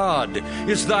living God,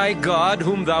 is thy God,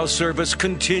 whom thou servest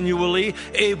continually,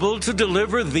 able to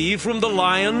deliver thee from the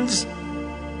lions?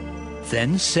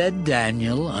 Then said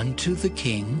Daniel unto the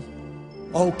king,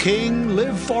 O king,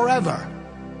 live forever.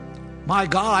 My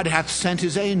God hath sent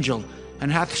his angel,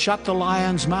 and hath shut the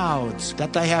lions' mouths,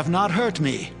 that they have not hurt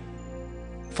me.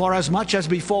 For as much as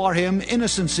before him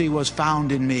innocency was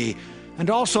found in me, and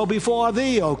also before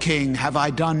thee, O king, have I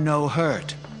done no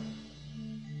hurt.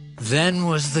 Then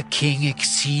was the king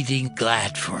exceeding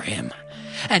glad for him,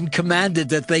 and commanded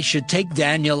that they should take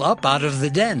Daniel up out of the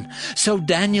den. So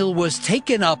Daniel was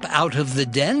taken up out of the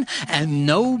den, and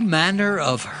no manner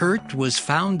of hurt was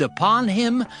found upon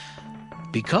him,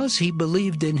 because he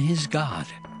believed in his God.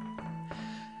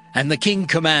 And the king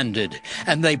commanded,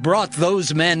 and they brought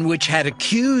those men which had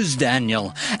accused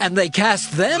Daniel, and they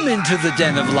cast them into the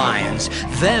den of lions,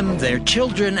 them, their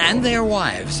children, and their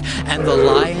wives. And the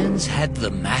lions had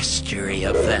the mastery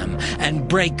of them, and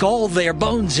brake all their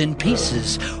bones in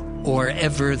pieces, or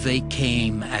ever they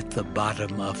came at the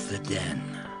bottom of the den.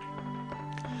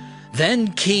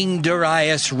 Then King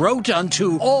Darius wrote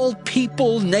unto all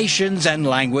people, nations, and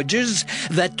languages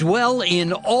that dwell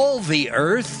in all the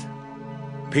earth,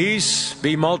 Peace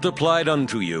be multiplied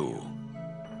unto you.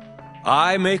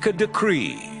 I make a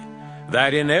decree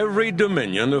that in every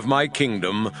dominion of my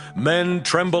kingdom men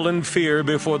tremble in fear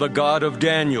before the God of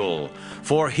Daniel.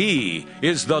 For he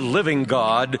is the living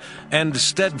God, and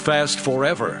steadfast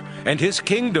forever, and his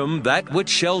kingdom that which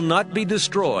shall not be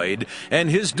destroyed, and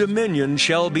his dominion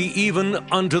shall be even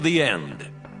unto the end.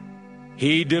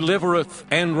 He delivereth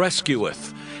and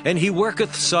rescueth, and he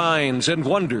worketh signs and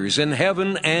wonders in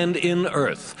heaven and in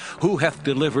earth, who hath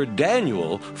delivered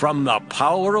Daniel from the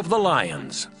power of the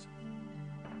lions.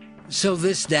 So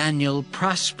this Daniel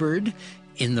prospered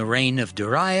in the reign of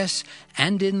Darius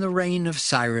and in the reign of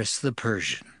Cyrus the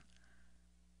Persian.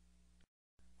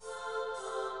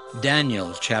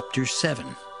 Daniel chapter 7.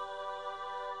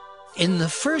 In the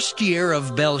first year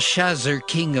of Belshazzar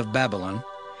king of Babylon,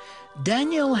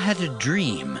 Daniel had a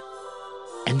dream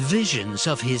and visions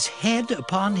of his head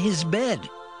upon his bed.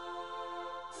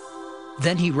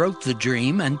 Then he wrote the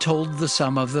dream and told the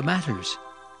sum of the matters.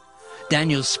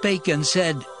 Daniel spake and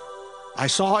said, I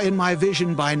saw in my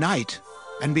vision by night,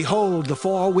 and behold, the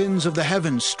four winds of the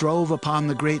heavens strove upon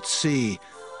the great sea.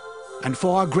 And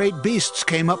four great beasts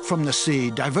came up from the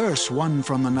sea, diverse one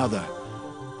from another.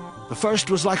 The first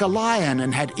was like a lion,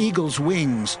 and had eagle's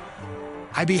wings.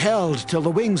 I beheld till the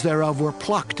wings thereof were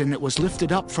plucked, and it was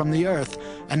lifted up from the earth,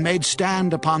 and made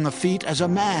stand upon the feet as a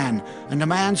man, and a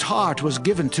man's heart was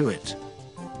given to it.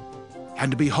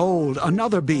 And behold,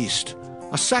 another beast,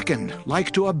 a second,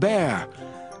 like to a bear,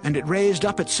 and it raised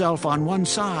up itself on one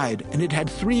side, and it had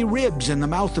 3 ribs in the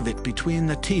mouth of it between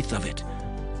the teeth of it.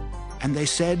 And they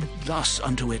said thus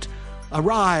unto it,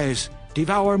 Arise,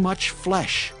 devour much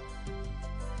flesh.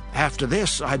 After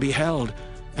this I beheld,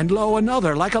 and lo,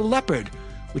 another like a leopard,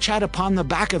 which had upon the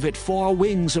back of it 4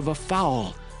 wings of a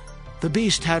fowl. The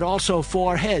beast had also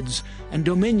 4 heads, and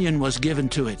dominion was given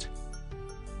to it.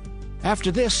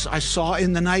 After this I saw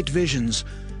in the night visions,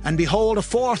 and behold, a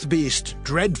 4th beast,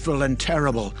 dreadful and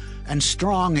terrible, and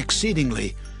strong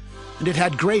exceedingly. And it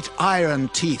had great iron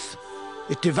teeth.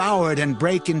 It devoured and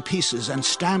brake in pieces, and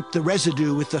stamped the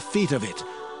residue with the feet of it.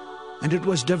 And it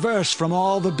was diverse from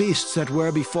all the beasts that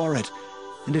were before it,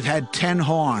 and it had 10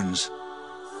 horns.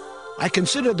 I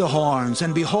considered the horns,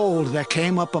 and behold, there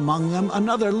came up among them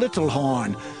another little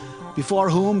horn, before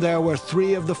whom there were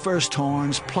 3 of the first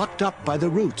horns plucked up by the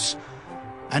roots.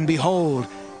 And behold,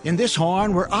 in this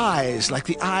horn were eyes like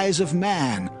the eyes of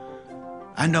man,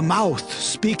 and a mouth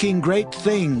speaking great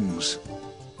things.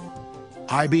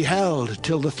 I beheld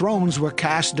till the thrones were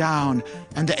cast down,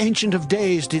 and the Ancient of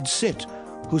Days did sit,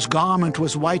 whose garment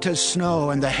was white as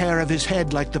snow, and the hair of his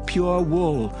head like the pure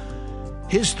wool.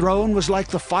 His throne was like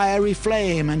the fiery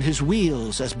flame, and his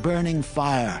wheels as burning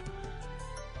fire.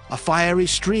 A fiery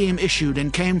stream issued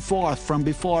and came forth from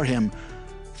before him.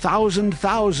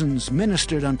 Thousands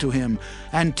ministered unto him,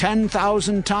 and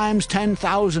 10,000 times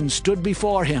 10,000 stood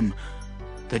before him.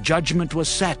 The judgment was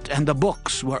set, and the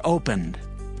books were opened.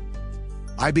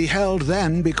 I beheld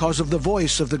then because of the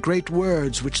voice of the great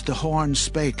words which the horn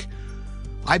spake.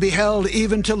 I beheld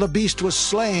even till the beast was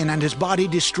slain, and his body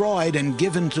destroyed and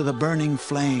given to the burning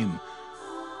flame.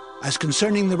 As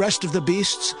concerning the rest of the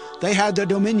beasts, they had their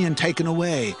dominion taken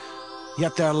away,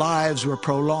 yet their lives were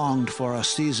prolonged for a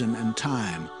season and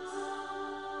time.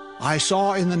 I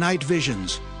saw in the night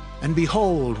visions, and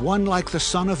behold, one like the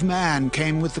Son of Man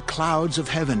came with the clouds of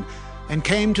heaven, and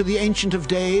came to the Ancient of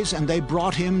Days, and they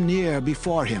brought him near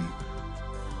before him.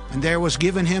 And there was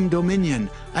given him dominion,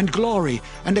 and glory,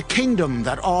 and a kingdom,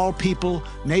 that all people,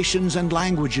 nations, and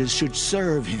languages should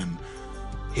serve him.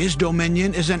 His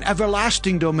dominion is an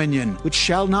everlasting dominion, which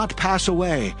shall not pass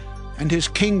away, and his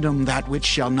kingdom that which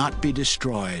shall not be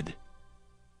destroyed.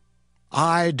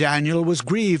 I, Daniel, was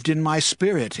grieved in my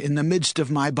spirit in the midst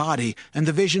of my body, and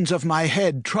the visions of my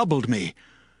head troubled me.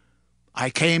 I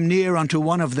came near unto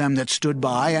one of them that stood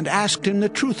by, and asked him the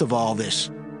truth of all this.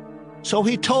 So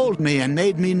he told me, and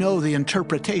made me know the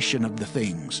interpretation of the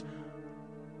things.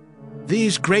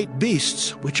 These great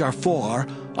beasts, which are 4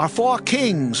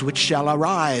 kings which shall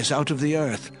arise out of the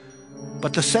earth.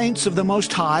 But the saints of the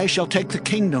Most High shall take the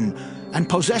kingdom, and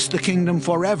possess the kingdom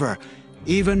forever,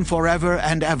 even forever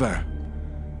and ever.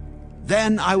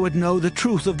 Then I would know the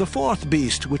truth of the 4th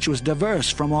beast, which was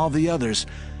diverse from all the others,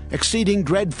 exceeding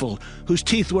dreadful, whose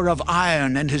teeth were of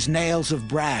iron, and his nails of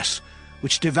brass,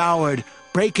 which devoured,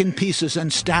 brake in pieces,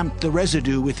 and stamped the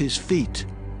residue with his feet.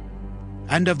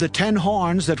 And of the 10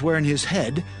 horns that were in his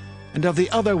head, and of the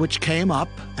other which came up,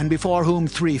 and before whom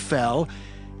 3 fell,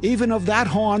 even of that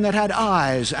horn that had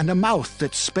eyes, and a mouth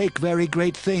that spake very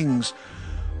great things,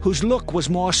 whose look was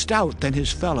more stout than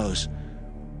his fellows.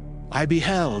 I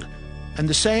beheld, and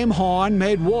the same horn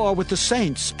made war with the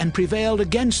saints, and prevailed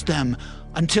against them,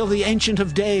 until the Ancient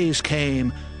of Days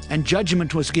came, and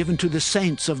judgment was given to the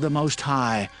saints of the Most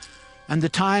High. And the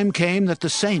time came that the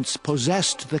saints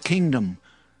possessed the kingdom.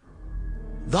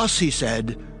 Thus he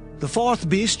said, The fourth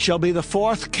beast shall be the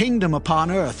fourth kingdom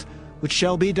upon earth, which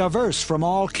shall be diverse from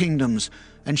all kingdoms,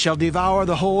 and shall devour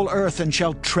the whole earth, and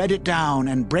shall tread it down,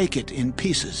 and break it in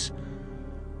pieces.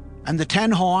 And the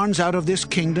 10 horns out of this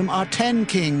kingdom are 10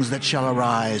 kings that shall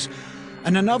arise,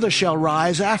 and another shall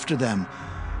rise after them,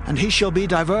 and he shall be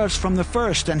diverse from the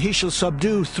first, and he shall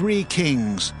subdue 3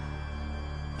 kings.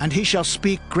 And he shall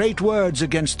speak great words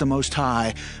against the Most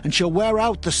High, and shall wear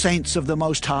out the saints of the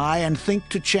Most High, and think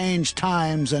to change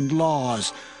times and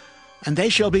laws. And they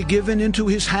shall be given into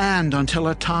his hand until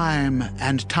a time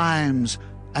and times,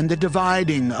 and the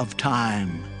dividing of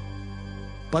time.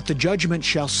 But the judgment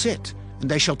shall sit, and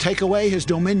they shall take away his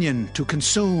dominion, to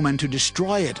consume and to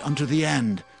destroy it unto the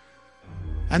end.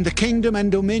 And the kingdom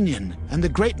and dominion, and the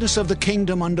greatness of the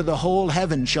kingdom under the whole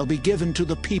heaven shall be given to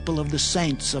the people of the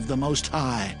saints of the Most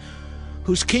High,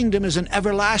 whose kingdom is an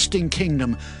everlasting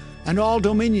kingdom, and all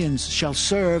dominions shall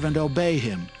serve and obey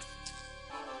him.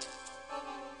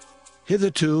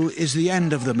 Hitherto is the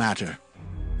end of the matter.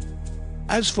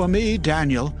 As for me,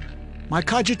 Daniel, my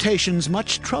cogitations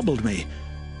much troubled me,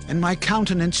 and my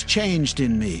countenance changed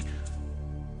in me,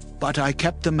 but I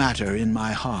kept the matter in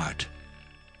my heart.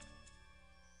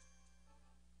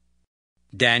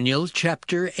 Daniel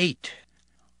chapter 8.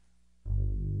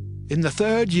 In the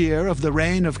 3rd year of the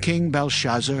reign of King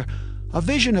Belshazzar, a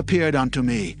vision appeared unto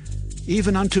me,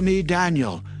 even unto me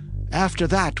Daniel, after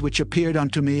that which appeared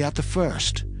unto me at the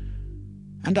first.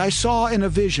 And I saw in a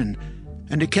vision,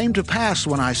 and it came to pass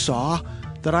when I saw,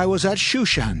 that I was at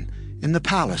Shushan, in the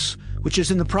palace, which is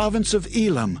in the province of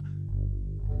Elam.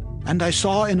 And I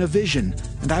saw in a vision,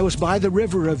 and I was by the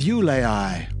river of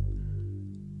Ulai.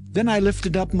 Then I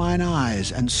lifted up mine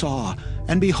eyes, and saw,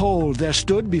 and behold, there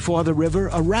stood before the river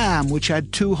a ram which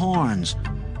had 2 horns.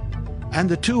 And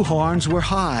the 2 horns were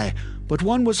high, but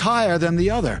one was higher than the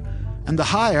other, and the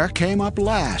higher came up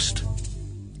last.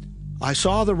 I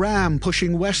saw the ram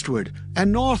pushing westward,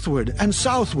 and northward, and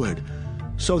southward,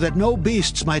 so that no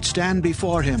beasts might stand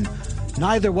before him,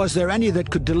 neither was there any that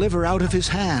could deliver out of his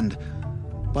hand.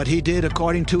 But he did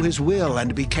according to his will,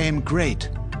 and became great.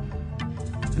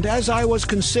 And as I was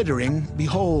considering,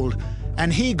 behold,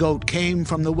 an he-goat came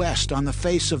from the west on the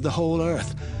face of the whole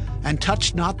earth, and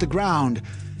touched not the ground,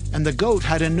 and the goat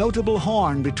had a notable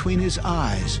horn between his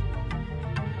eyes.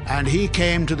 And he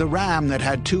came to the ram that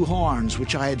had 2 horns,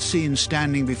 which I had seen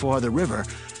standing before the river,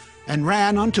 and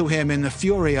ran unto him in the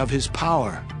fury of his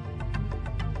power.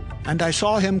 And I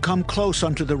saw him come close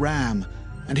unto the ram,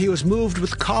 and he was moved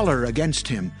with choler against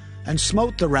him, and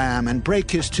smote the ram, and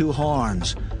brake his 2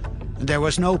 horns. And there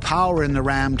was no power in the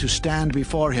ram to stand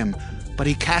before him, but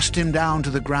he cast him down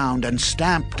to the ground, and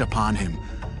stamped upon him.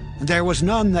 And there was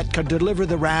none that could deliver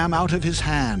the ram out of his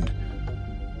hand.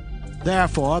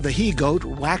 Therefore the he-goat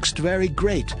waxed very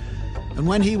great, and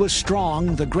when he was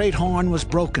strong, the great horn was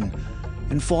broken,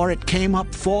 and for it came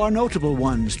up 4 notable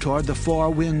ones toward the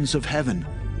 4 winds of heaven.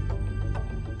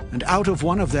 And out of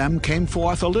one of them came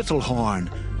forth a little horn,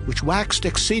 which waxed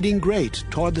exceeding great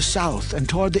toward the south, and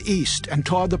toward the east, and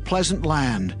toward the pleasant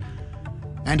land.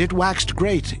 And it waxed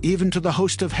great even to the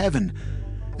host of heaven,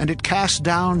 and it cast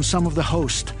down some of the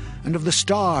host, and of the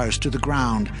stars to the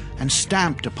ground, and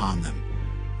stamped upon them.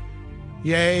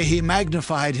 Yea, he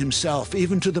magnified himself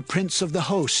even to the prince of the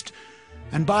host,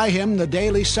 and by him the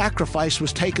daily sacrifice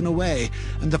was taken away,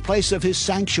 and the place of his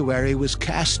sanctuary was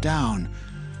cast down.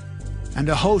 And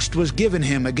a host was given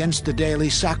him against the daily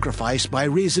sacrifice by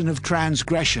reason of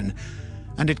transgression,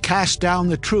 and it cast down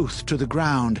the truth to the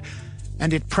ground,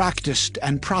 and it practiced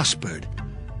and prospered.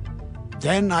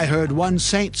 Then I heard one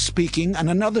saint speaking, and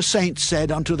another saint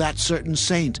said unto that certain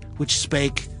saint which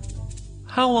spake,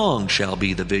 How long shall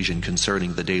be the vision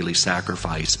concerning the daily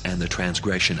sacrifice and the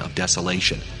transgression of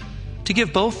desolation, to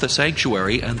give both the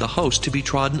sanctuary and the host to be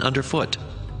trodden under foot?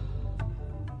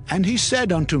 And he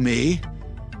said unto me,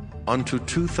 Unto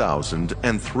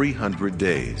 2,300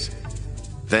 days.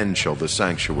 Then shall the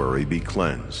sanctuary be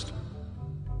cleansed.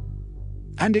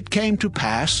 And it came to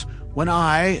pass, when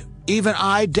I, even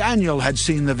I, Daniel, had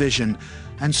seen the vision,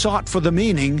 and sought for the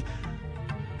meaning,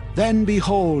 then,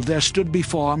 behold, there stood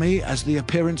before me as the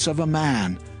appearance of a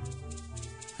man.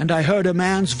 And I heard a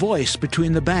man's voice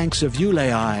between the banks of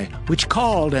Ulai, which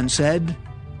called and said,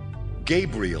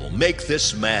 Gabriel, make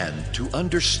this man to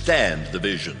understand the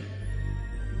vision.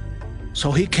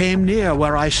 So he came near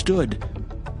where I stood.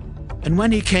 And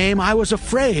when he came, I was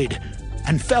afraid,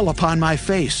 and fell upon my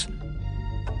face.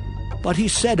 But he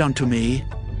said unto me,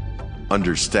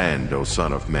 Understand, O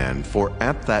Son of Man, for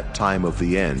at that time of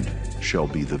the end shall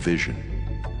be the vision.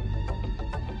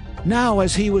 Now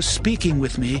as he was speaking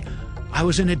with me, I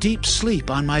was in a deep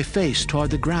sleep on my face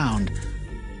toward the ground.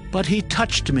 But he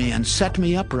touched me and set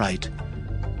me upright.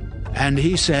 And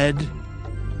he said,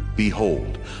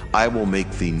 Behold, I will make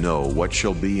thee know what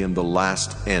shall be in the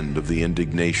last end of the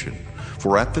indignation.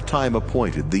 For at the time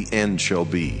appointed the end shall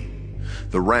be.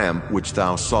 The ram which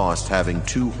thou sawest having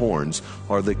 2 horns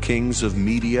are the kings of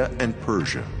Media and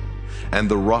Persia. And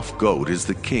the rough goat is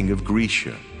the king of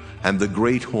Grecia. And the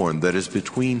great horn that is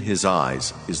between his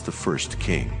eyes is the first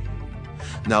king.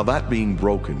 Now that being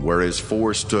broken, whereas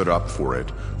 4 stood up for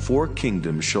it, 4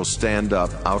 kingdoms shall stand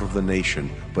up out of the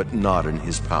nation, but not in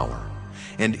his power.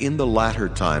 And in the latter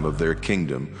time of their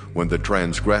kingdom, when the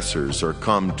transgressors are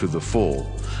come to the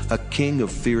full, a king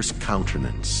of fierce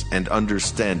countenance and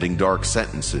understanding dark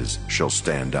sentences shall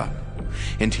stand up.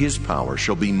 And his power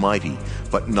shall be mighty,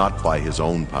 but not by his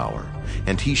own power.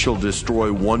 And he shall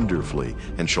destroy wonderfully,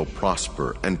 and shall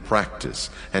prosper and practice,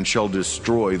 and shall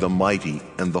destroy the mighty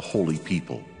and the holy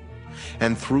people.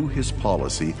 And through his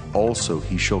policy also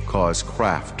he shall cause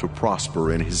craft to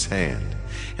prosper in his hand.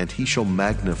 And he shall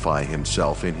magnify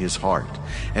himself in his heart,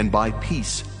 and by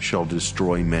peace shall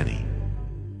destroy many.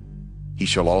 He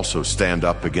shall also stand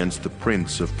up against the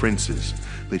prince of princes,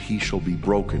 that he shall be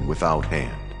broken without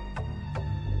hand.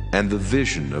 And the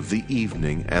vision of the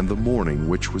evening and the morning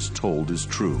which was told is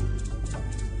true.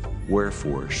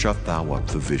 Wherefore shut thou up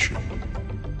the vision,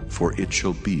 for it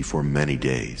shall be for many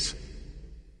days.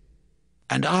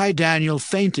 And I, Daniel,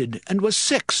 fainted and was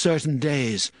sick certain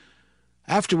days.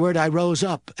 Afterward I rose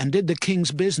up and did the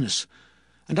king's business,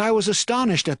 and I was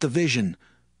astonished at the vision,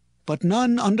 but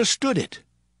none understood it.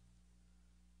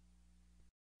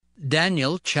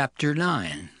 Daniel chapter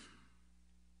 9.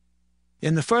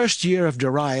 In the 1st year of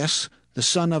Darius, the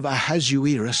son of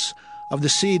Ahasuerus, of the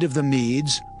seed of the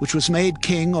Medes, which was made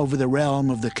king over the realm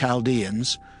of the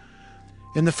Chaldeans,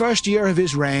 in the 1st year of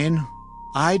his reign,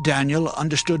 I, Daniel,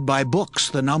 understood by books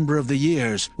the number of the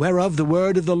years, whereof the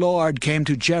word of the Lord came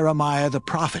to Jeremiah the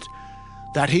prophet,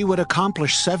 that he would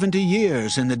accomplish 70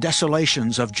 years in the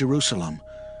desolations of Jerusalem.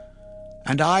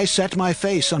 And I set my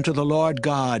face unto the Lord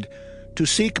God, to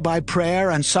seek by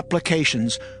prayer and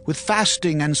supplications, with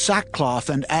fasting and sackcloth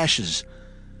and ashes.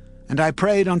 And I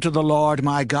prayed unto the Lord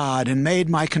my God, and made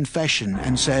my confession,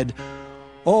 and said,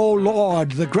 O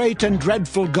Lord, the great and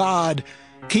dreadful God,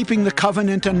 keeping the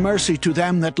covenant and mercy to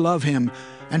them that love him,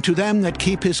 and to them that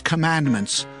keep his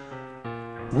commandments.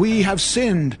 We have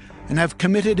sinned, and have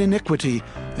committed iniquity,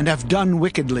 and have done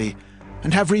wickedly,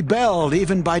 and have rebelled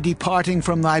even by departing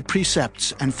from thy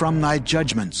precepts and from thy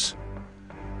judgments.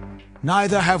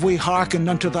 Neither have we hearkened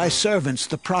unto thy servants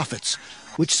the prophets,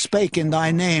 which spake in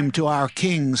thy name to our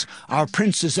kings, our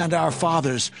princes, and our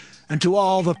fathers, and to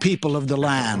all the people of the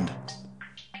land.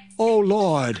 O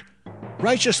Lord,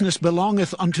 righteousness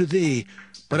belongeth unto thee,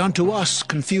 but unto us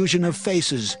confusion of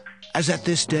faces, as at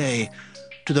this day,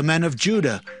 to the men of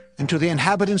Judah, and to the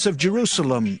inhabitants of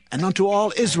Jerusalem, and unto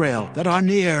all Israel that are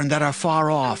near and that are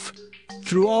far off,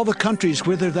 through all the countries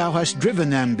whither thou hast driven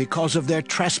them because of their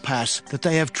trespass, that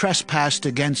they have trespassed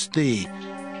against thee.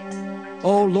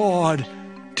 O Lord,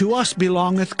 to us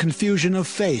belongeth confusion of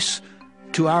face,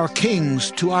 to our kings,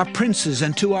 to our princes,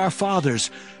 and to our fathers,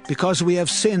 because we have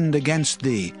sinned against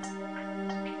thee.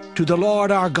 To the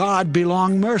Lord our God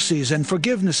belong mercies and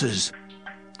forgivenesses.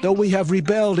 Though we have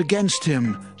rebelled against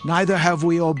him, neither have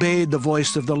we obeyed the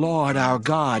voice of the Lord our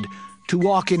God, to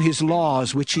walk in his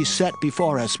laws which he set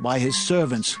before us by his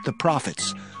servants the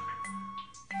prophets.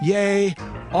 Yea,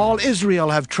 all Israel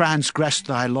have transgressed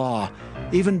thy law,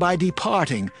 even by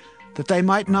departing, that they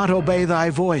might not obey thy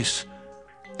voice.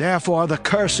 Therefore the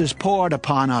curse is poured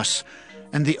upon us,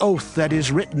 and the oath that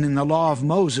is written in the law of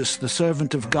Moses the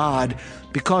servant of God,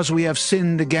 because we have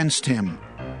sinned against him.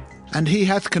 And he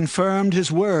hath confirmed his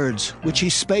words, which he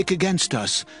spake against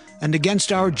us, and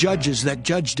against our judges that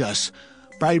judged us,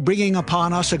 by bringing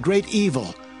upon us a great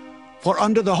evil. For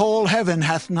under the whole heaven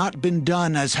hath not been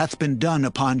done as hath been done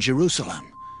upon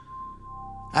Jerusalem.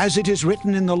 As it is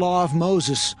written in the law of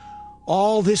Moses,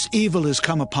 all this evil is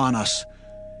come upon us.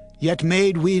 Yet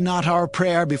made we not our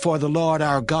prayer before the Lord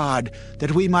our God,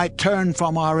 that we might turn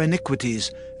from our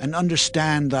iniquities, and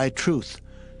understand thy truth.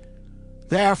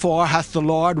 Therefore hath the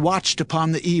Lord watched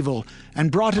upon the evil,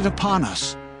 and brought it upon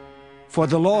us. For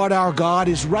the Lord our God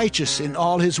is righteous in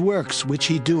all his works which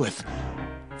he doeth,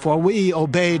 for we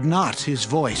obeyed not his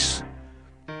voice.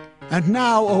 And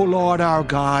now, O Lord our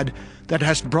God, that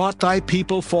hast brought thy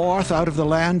people forth out of the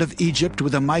land of Egypt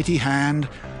with a mighty hand,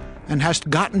 and hast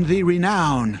gotten thee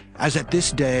renown, as at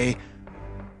this day,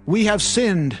 we have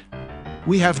sinned,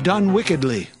 we have done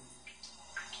wickedly.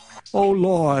 O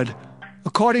Lord,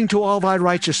 according to all thy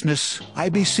righteousness, I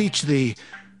beseech thee,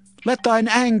 let thine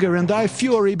anger and thy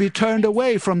fury be turned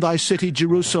away from thy city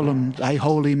Jerusalem, thy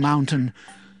holy mountain.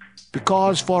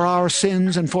 Because for our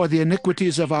sins and for the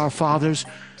iniquities of our fathers,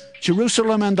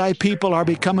 Jerusalem and thy people are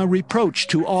become a reproach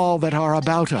to all that are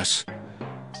about us.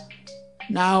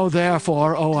 Now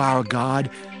therefore, O our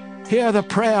God, hear the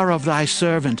prayer of thy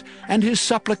servant and his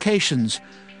supplications,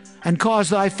 and cause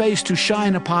thy face to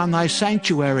shine upon thy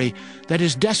sanctuary that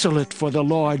is desolate for the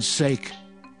Lord's sake.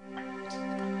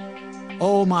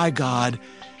 O my God,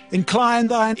 incline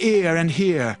thine ear and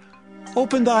hear.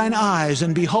 Open thine eyes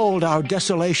and behold our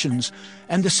desolations,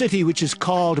 and the city which is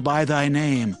called by thy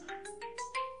name.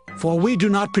 For we do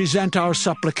not present our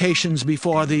supplications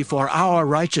before thee for our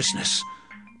righteousness,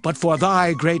 but for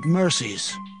thy great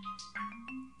mercies.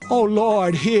 O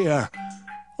Lord, hear.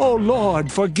 O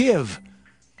Lord, forgive.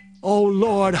 O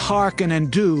Lord, hearken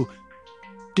and do.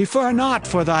 Defer not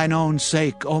for thine own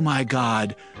sake, O my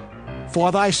God,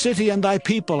 for thy city and thy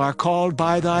people are called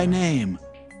by thy name.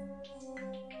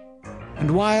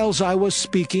 And whiles I was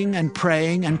speaking and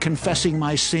praying and confessing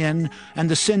my sin and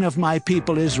the sin of my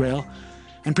people Israel,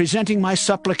 and presenting my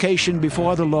supplication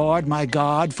before the Lord my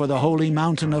God for the holy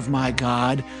mountain of my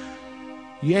God,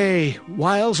 yea,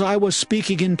 whiles I was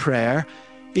speaking in prayer,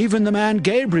 even the man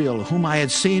Gabriel, whom I had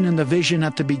seen in the vision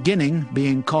at the beginning,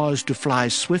 being caused to fly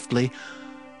swiftly,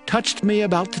 touched me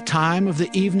about the time of the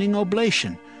evening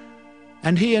oblation.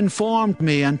 And he informed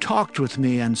me and talked with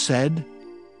me and said,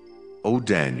 O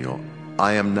Daniel,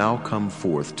 I am now come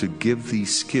forth to give thee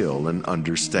skill and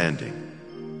understanding.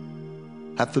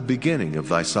 At the beginning of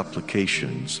thy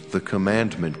supplications the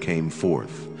commandment came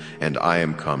forth, and I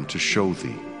am come to show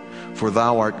thee, for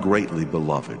thou art greatly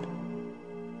beloved.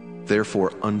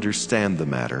 Therefore understand the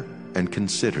matter and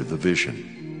consider the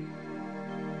vision.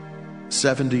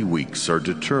 70 weeks are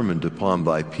determined upon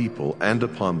thy people and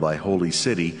upon thy holy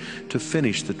city to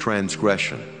finish the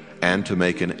transgression, and to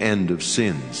make an end of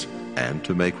sins, and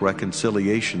to make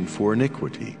reconciliation for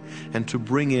iniquity, and to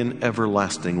bring in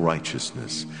everlasting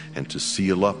righteousness, and to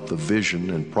seal up the vision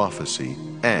and prophecy,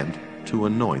 and to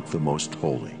anoint the most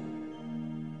holy.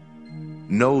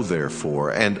 Know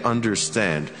therefore and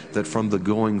understand that from the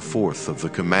going forth of the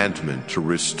commandment to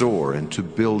restore and to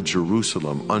build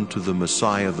Jerusalem unto the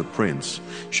Messiah the Prince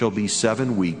shall be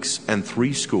 7 weeks and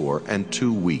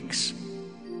 62 weeks.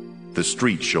 The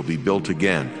street shall be built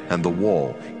again, and the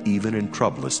wall, even in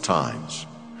troublous times.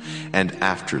 And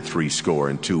after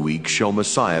 62 weeks shall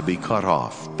Messiah be cut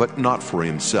off, but not for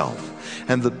himself.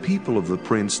 And the people of the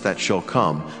prince that shall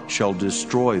come shall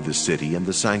destroy the city and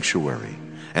the sanctuary.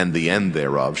 And the end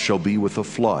thereof shall be with a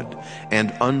flood,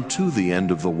 and unto the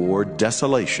end of the war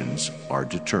desolations are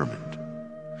determined.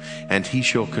 And he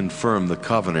shall confirm the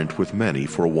covenant with many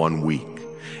for 1 week.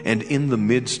 And in the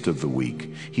midst of the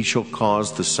week he shall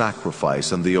cause the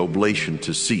sacrifice and the oblation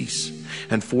to cease.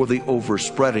 And for the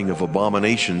overspreading of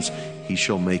abominations he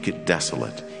shall make it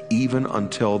desolate, even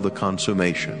until the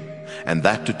consummation. And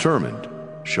that determined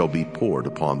shall be poured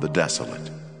upon the desolate.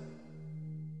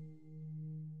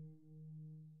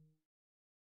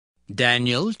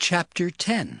 Daniel chapter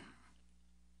 10.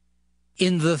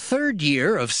 In the 3rd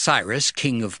year of Cyrus,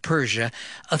 king of Persia,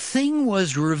 a thing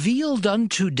was revealed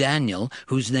unto Daniel,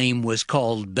 whose name was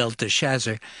called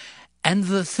Belteshazzar, and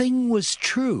the thing was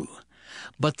true,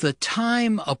 but the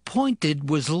time appointed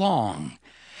was long,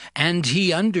 and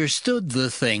he understood the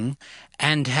thing,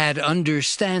 and had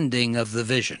understanding of the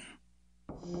vision.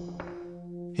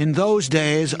 In those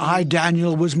days I,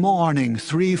 Daniel, was mourning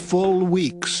 3 full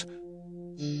weeks.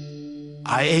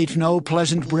 I ate no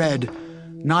pleasant bread,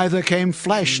 neither came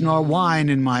flesh nor wine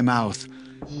in my mouth.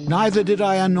 Neither did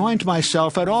I anoint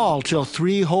myself at all till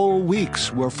 3 whole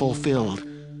weeks were fulfilled.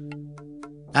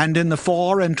 And in the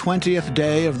 24th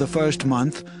day of the 1st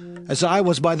month, as I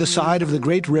was by the side of the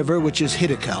great river which is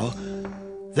Hiddekel,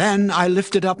 then I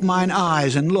lifted up mine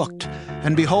eyes and looked,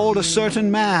 and behold, a certain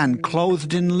man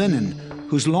clothed in linen,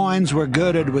 whose loins were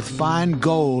girded with fine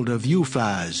gold of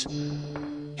Uphaz.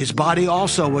 His body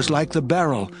also was like the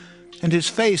beryl, and his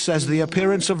face as the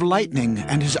appearance of lightning,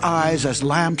 and his eyes as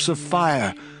lamps of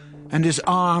fire, and his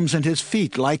arms and his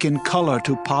feet like in color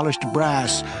to polished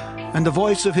brass, and the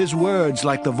voice of his words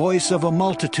like the voice of a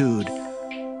multitude.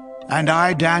 And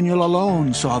I, Daniel,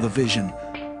 alone saw the vision,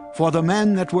 for the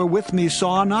men that were with me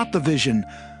saw not the vision,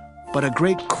 but a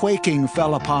great quaking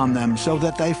fell upon them, so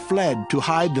that they fled to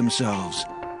hide themselves.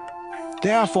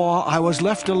 Therefore I was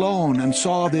left alone and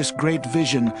saw this great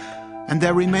vision, and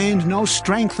there remained no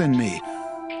strength in me.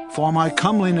 For my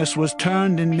comeliness was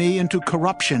turned in me into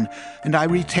corruption, and I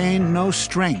retained no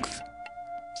strength.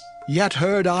 Yet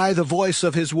heard I the voice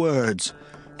of his words.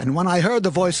 And when I heard the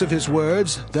voice of his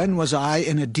words, then was I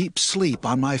in a deep sleep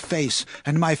on my face,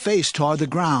 and my face toward the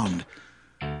ground.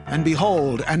 And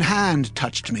behold, an hand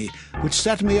touched me, which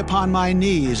set me upon my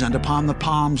knees and upon the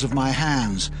palms of my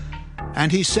hands.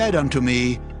 And he said unto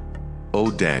me,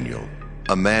 O Daniel,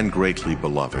 a man greatly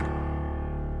beloved,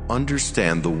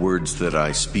 understand the words that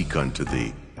I speak unto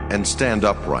thee, and stand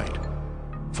upright,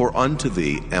 for unto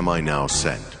thee am I now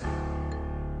sent.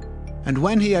 And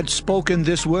when he had spoken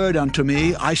this word unto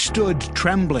me, I stood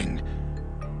trembling.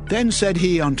 Then said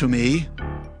he unto me,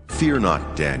 Fear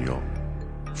not, Daniel,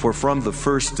 for from the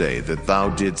first day that thou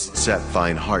didst set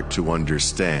thine heart to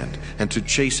understand, and to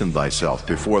chasten thyself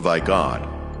before thy God,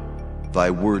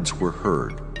 thy words were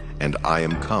heard, and I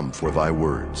am come for thy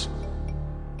words.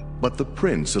 But the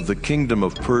prince of the kingdom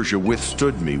of Persia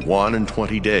withstood me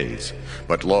 21 days.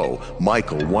 But lo,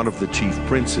 Michael, one of the chief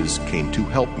princes, came to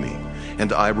help me,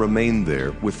 and I remained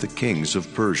there with the kings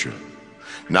of Persia.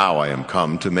 Now I am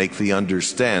come to make thee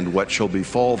understand what shall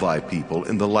befall thy people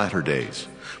in the latter days,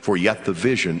 for yet the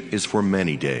vision is for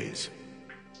many days.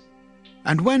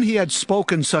 And when he had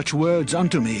spoken such words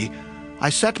unto me,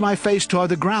 I set my face toward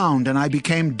the ground, and I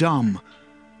became dumb.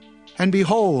 And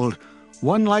behold,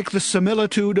 one like the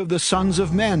similitude of the sons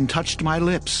of men touched my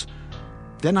lips.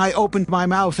 Then I opened my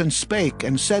mouth and spake,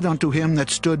 and said unto him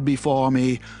that stood before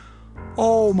me,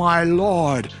 O my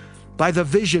Lord, by the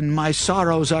vision my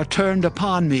sorrows are turned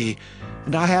upon me,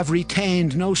 and I have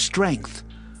retained no strength.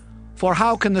 For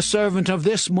how can the servant of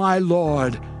this my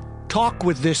Lord talk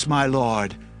with this my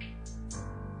Lord?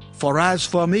 For as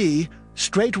for me,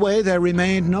 straightway there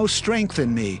remained no strength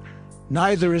in me,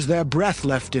 neither is there breath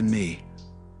left in me.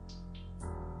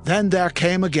 Then there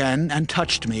came again and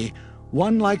touched me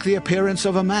one like the appearance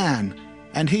of a man,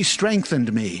 and he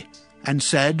strengthened me, and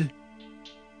said,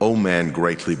 O man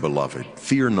greatly beloved,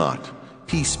 fear not,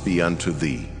 peace be unto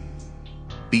thee.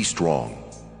 Be strong,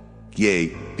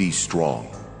 yea, be strong.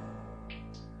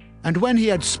 And when he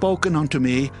had spoken unto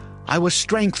me, I was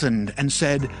strengthened, and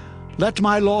said, Let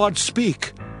my Lord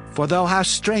speak, for thou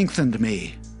hast strengthened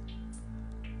me.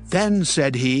 Then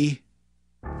said he,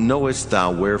 Knowest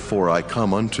thou wherefore I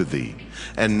come unto thee?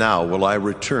 And now will I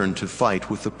return to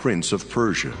fight with the prince of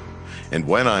Persia. And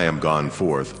when I am gone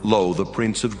forth, lo, the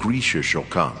prince of Grecia shall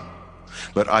come.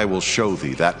 But I will show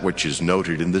thee that which is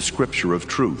noted in the scripture of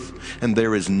truth, and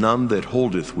there is none that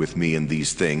holdeth with me in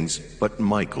these things, but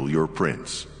Michael your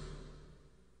prince.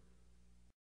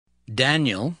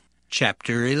 Daniel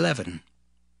chapter 11.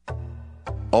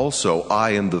 Also I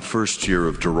in the first year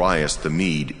of Darius the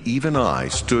Mede, even I,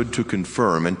 stood to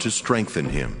confirm and to strengthen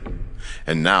him.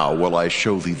 And now will I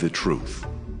show thee the truth.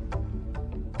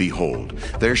 Behold,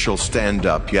 there shall stand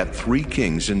up yet 3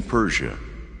 kings in Persia,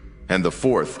 and the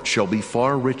 4th shall be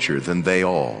far richer than they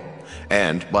all.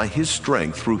 And by his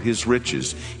strength through his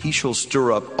riches he shall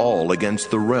stir up all against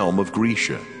the realm of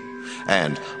Grecia.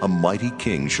 And a mighty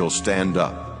king shall stand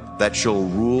up, that shall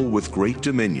rule with great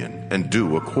dominion, and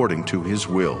do according to his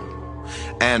will.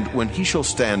 And when he shall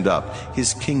stand up,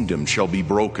 his kingdom shall be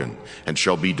broken, and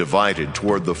shall be divided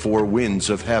toward the 4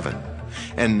 winds of heaven,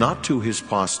 and not to his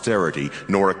posterity,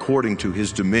 nor according to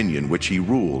his dominion which he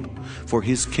ruled, for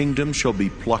his kingdom shall be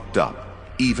plucked up,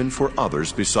 even for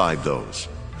others beside those.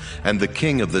 And the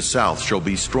king of the south shall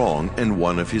be strong, and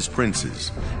one of his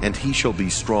princes, and he shall be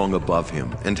strong above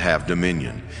him, and have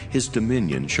dominion. His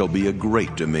dominion shall be a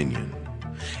great dominion.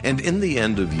 And in the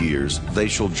end of years they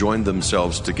shall join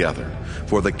themselves together,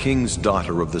 for the king's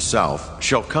daughter of the south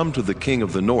shall come to the king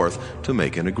of the north to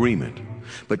make an agreement.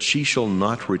 But she shall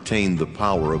not retain the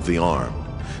power of the arm,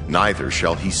 neither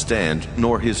shall he stand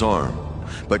nor his arm,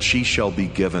 but she shall be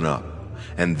given up.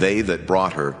 And they that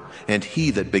brought her, and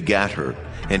he that begat her,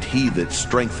 and he that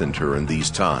strengthened her in these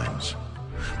times.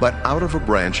 But out of a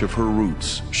branch of her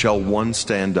roots shall one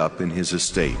stand up in his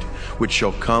estate, which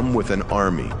shall come with an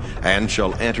army, and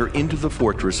shall enter into the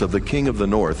fortress of the king of the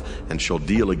north, and shall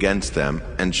deal against them,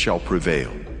 and shall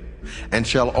prevail. And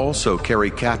shall also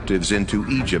carry captives into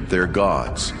Egypt their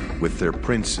gods, with their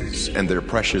princes and their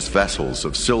precious vessels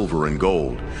of silver and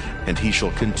gold, and he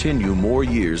shall continue more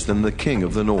years than the king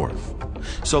of the north.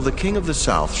 So the king of the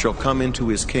south shall come into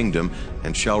his kingdom,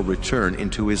 and shall return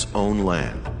into his own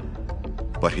land.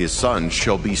 But his sons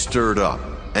shall be stirred up,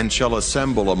 and shall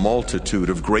assemble a multitude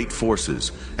of great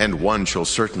forces, and one shall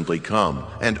certainly come,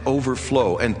 and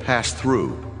overflow, and pass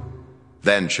through.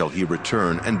 Then shall he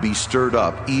return, and be stirred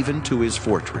up even to his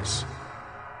fortress.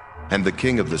 And the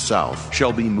king of the south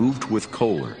shall be moved with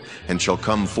choler, and shall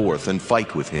come forth and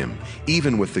fight with him,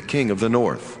 even with the king of the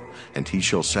north. And he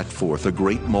shall set forth a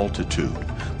great multitude,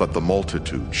 but the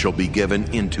multitude shall be given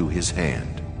into his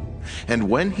hand. And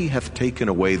when he hath taken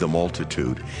away the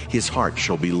multitude, his heart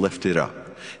shall be lifted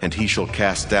up, and he shall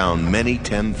cast down many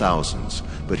 10,000s,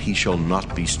 but he shall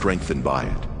not be strengthened by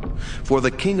it. For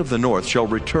the king of the north shall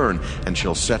return, and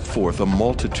shall set forth a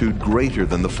multitude greater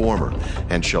than the former,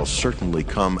 and shall certainly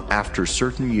come after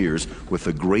certain years with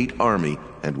a great army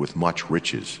and with much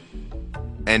riches.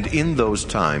 And in those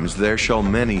times there shall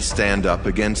many stand up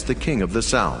against the king of the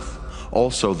south.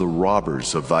 Also the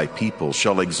robbers of thy people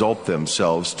shall exalt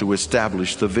themselves to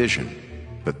establish the vision,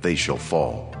 but they shall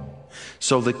fall.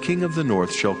 So the king of the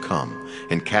north shall come,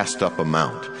 and cast up a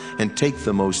mount, and take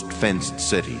the most fenced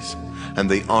cities. And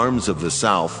the arms of the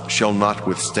south shall not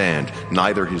withstand,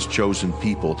 neither his chosen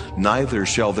people, neither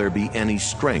shall there be any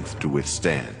strength to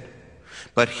withstand.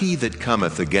 But he that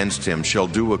cometh against him shall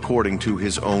do according to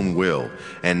his own will,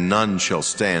 and none shall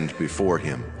stand before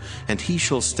him. And he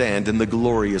shall stand in the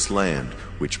glorious land,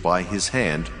 which by his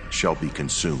hand shall be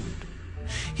consumed.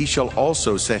 He shall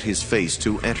also set his face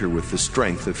to enter with the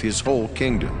strength of his whole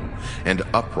kingdom, and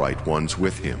upright ones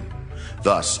with him.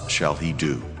 Thus shall he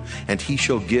do. And he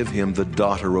shall give him the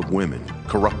daughter of women,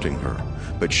 corrupting her,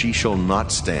 but she shall not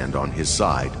stand on his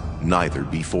side, neither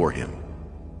before him.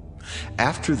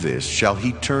 After this shall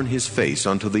he turn his face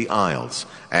unto the isles,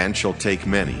 and shall take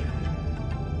many.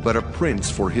 But a prince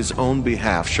for his own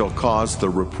behalf shall cause the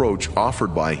reproach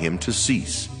offered by him to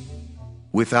cease.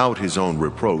 Without his own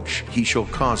reproach he shall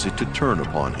cause it to turn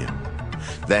upon him.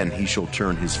 Then he shall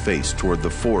turn his face toward the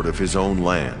ford of his own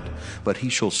land, but he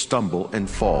shall stumble and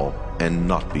fall, and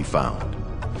not be found.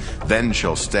 Then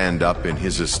shall stand up in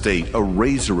his estate a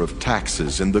raiser of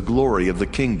taxes in the glory of the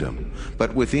kingdom,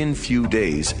 but within few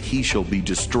days he shall be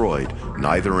destroyed,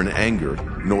 neither in anger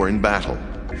nor in battle.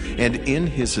 And in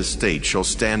his estate shall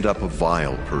stand up a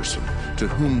vile person, to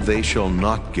whom they shall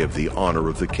not give the honor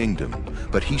of the kingdom,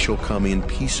 but he shall come in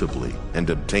peaceably, and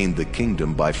obtain the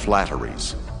kingdom by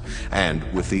flatteries. And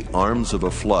with the arms of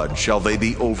a flood shall they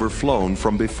be overflown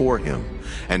from before him,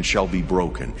 and shall be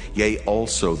broken, yea,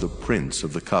 also the prince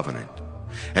of the covenant.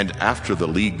 And after the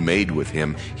league made with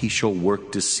him, he shall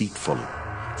work deceitfully,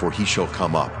 for he shall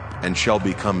come up, and shall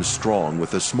become strong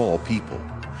with a small people.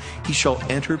 He shall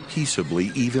enter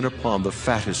peaceably even upon the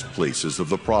fattest places of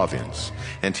the province,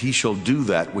 and he shall do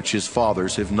that which his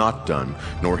fathers have not done,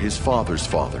 nor his fathers'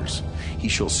 fathers. He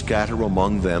shall scatter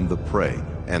among them the prey,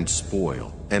 and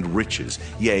spoil, and riches,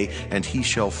 yea, and he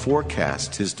shall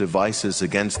forecast his devices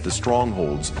against the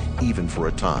strongholds, even for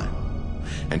a time.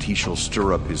 And he shall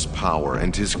stir up his power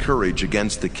and his courage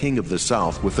against the king of the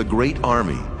south with a great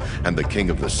army, and the king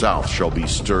of the south shall be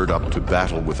stirred up to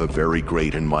battle with a very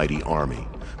great and mighty army.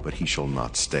 But he shall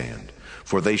not stand,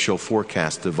 for they shall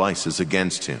forecast devices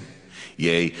against him.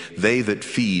 Yea, they that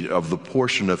feed of the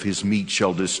portion of his meat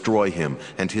shall destroy him,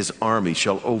 and his army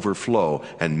shall overflow,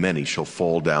 and many shall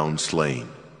fall down slain.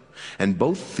 And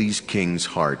both these kings'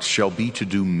 hearts shall be to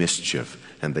do mischief,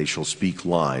 and they shall speak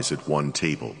lies at one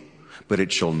table, but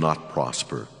it shall not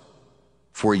prosper.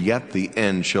 For yet the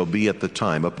end shall be at the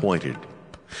time appointed.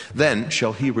 Then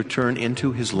shall he return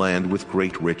into his land with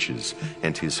great riches,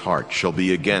 and his heart shall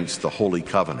be against the holy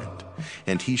covenant,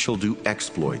 and he shall do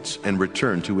exploits and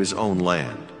return to his own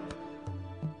land.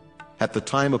 At the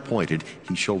time appointed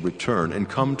he shall return and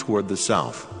come toward the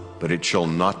south, but it shall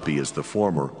not be as the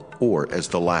former or as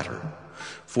the latter.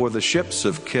 For the ships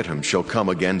of Kittim shall come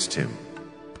against him.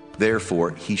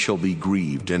 Therefore he shall be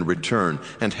grieved and return,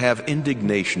 and have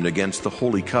indignation against the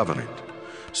holy covenant.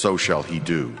 So shall he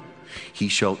do. He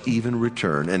shall even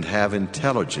return and have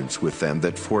intelligence with them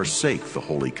that forsake the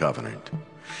holy covenant.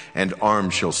 And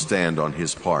arms shall stand on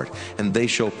his part, and they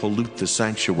shall pollute the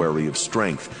sanctuary of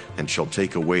strength, and shall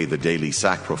take away the daily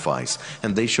sacrifice,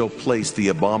 and they shall place the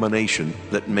abomination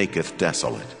that maketh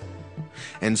desolate.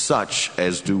 And such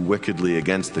as do wickedly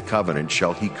against the covenant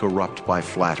shall he corrupt by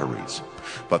flatteries.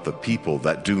 But the people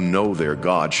that do know their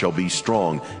God shall be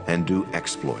strong, and do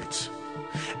exploits.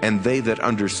 And they that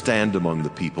understand among the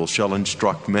people shall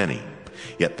instruct many.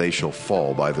 Yet they shall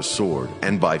fall by the sword,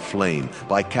 and by flame,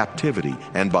 by captivity,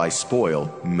 and by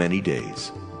spoil many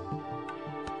days.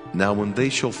 Now when they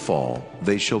shall fall,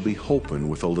 they shall be holpen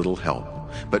with a little help,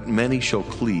 but many shall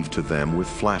cleave to them with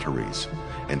flatteries.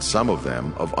 And some of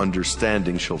them of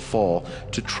understanding shall fall,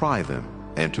 to try them,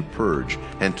 and to purge,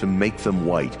 and to make them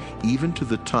white, even to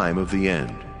the time of the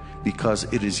end, because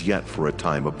it is yet for a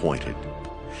time appointed.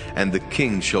 And the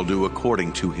king shall do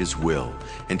according to his will,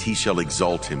 and he shall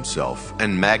exalt himself,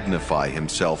 and magnify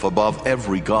himself above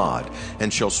every god,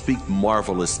 and shall speak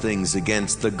marvelous things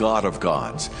against the God of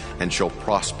gods, and shall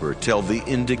prosper till the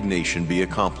indignation be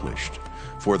accomplished.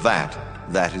 For that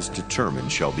is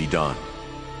determined shall be done.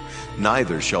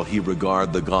 Neither shall he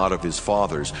regard the God of his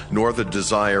fathers, nor the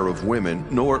desire of women,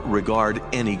 nor regard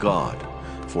any god,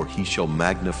 for he shall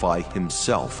magnify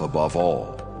himself above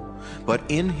all. But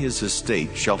in his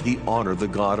estate shall he honor the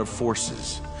God of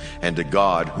forces, and a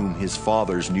God whom his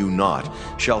fathers knew not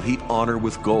shall he honor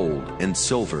with gold and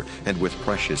silver and with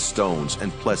precious stones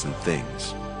and pleasant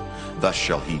things. Thus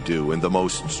shall he do in the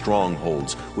most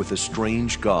strongholds with a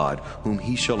strange God, whom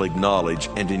he shall acknowledge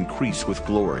and increase with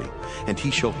glory. And he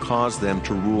shall cause them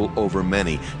to rule over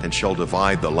many, and shall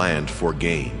divide the land for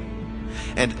gain.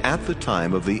 And at the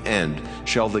time of the end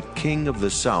shall the king of the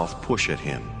south push at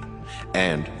him,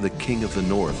 and the king of the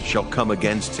north shall come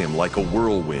against him like a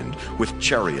whirlwind, with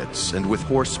chariots, and with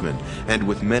horsemen, and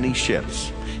with many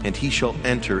ships. And he shall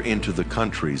enter into the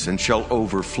countries, and shall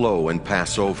overflow and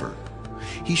pass over.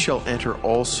 He shall enter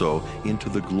also into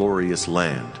the glorious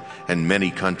land, and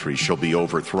many countries shall be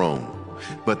overthrown.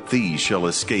 But these shall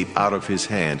escape out of his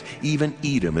hand, even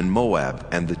Edom and Moab,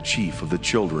 and the chief of the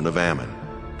children of Ammon.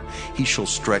 He shall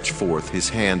stretch forth his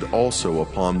hand also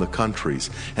upon the countries,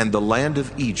 and the land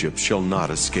of Egypt shall not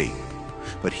escape.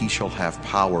 But he shall have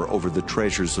power over the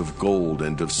treasures of gold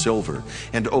and of silver,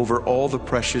 and over all the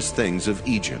precious things of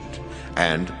Egypt.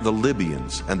 And the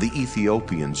Libyans and the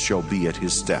Ethiopians shall be at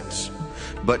his steps.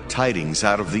 But tidings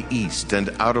out of the east and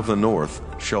out of the north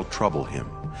shall trouble him.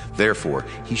 Therefore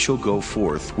he shall go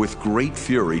forth with great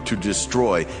fury to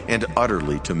destroy, and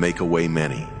utterly to make away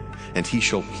many. And he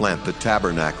shall plant the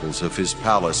tabernacles of his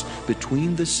palace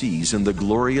between the seas and the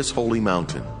glorious holy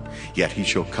mountain. Yet he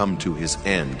shall come to his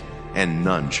end, and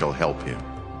none shall help him.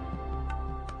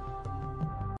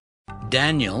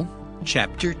 Daniel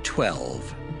chapter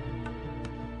 12.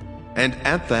 And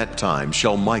at that time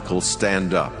shall Michael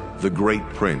stand up, the great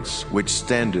prince, which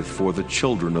standeth for the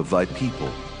children of thy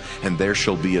people. And there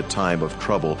shall be a time of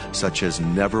trouble, such as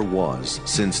never was,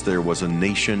 since there was a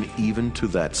nation even to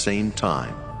that same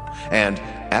time. And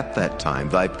at that time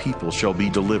thy people shall be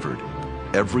delivered,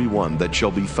 every one that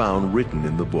shall be found written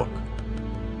in the book.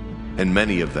 And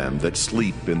many of them that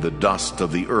sleep in the dust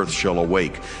of the earth shall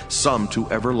awake, some to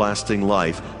everlasting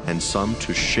life, and some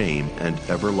to shame and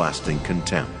everlasting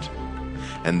contempt.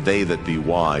 And they that be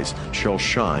wise shall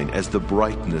shine as the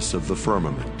brightness of the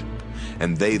firmament,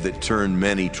 and they that turn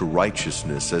many to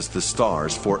righteousness as the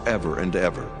stars forever and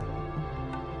ever.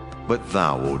 But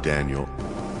thou, O Daniel,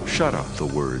 shut up the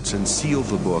words and seal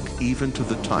the book even to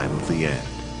the time of the end.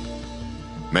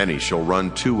 Many shall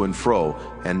run to and fro,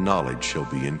 and knowledge shall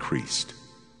be increased.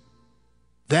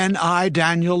 Then I,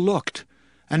 Daniel, looked,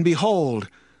 and behold,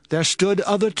 there stood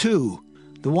other two,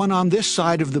 the one on this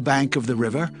side of the bank of the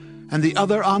river, and the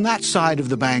other on that side of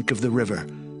the bank of the river.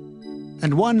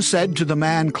 And one said to the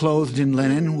man clothed in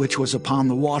linen, which was upon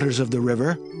the waters of the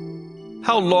river,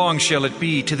 How long shall it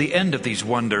be to the end of these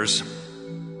wonders?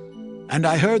 And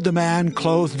I heard the man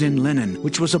clothed in linen,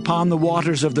 which was upon the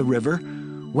waters of the river,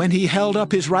 when he held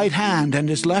up his right hand and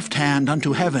his left hand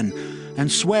unto heaven,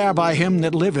 and sware by him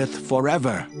that liveth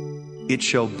forever. It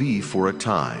shall be for a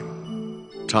time,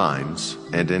 times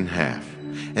and in half.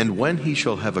 And when he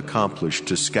shall have accomplished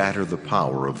to scatter the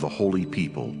power of the holy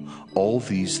people, all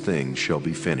these things shall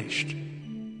be finished.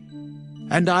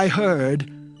 And I heard,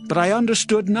 but I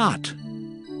understood not.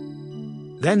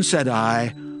 Then said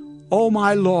I, O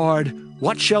my Lord,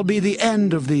 what shall be the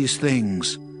end of these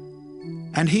things?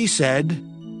 And he said,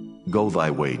 Go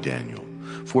thy way, Daniel,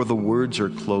 for the words are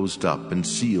closed up and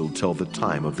sealed till the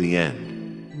time of the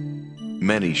end.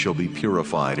 Many shall be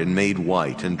purified and made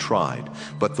white and tried,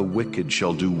 but the wicked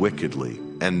shall do wickedly,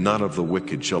 and none of the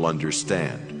wicked shall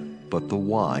understand, but the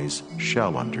wise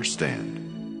shall understand.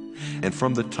 And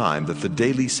from the time that the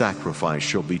daily sacrifice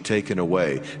shall be taken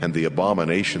away, and the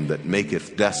abomination that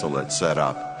maketh desolate set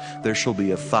up, there shall be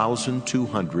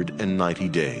 1,290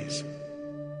 days.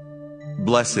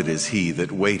 Blessed is he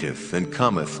that waiteth and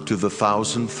cometh to the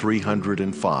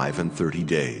 1,330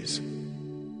 days.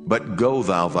 But go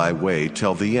thou thy way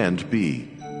till the end be,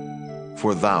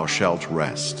 for thou shalt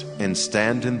rest, and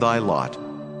stand in thy lot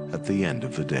at the end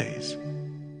of the days.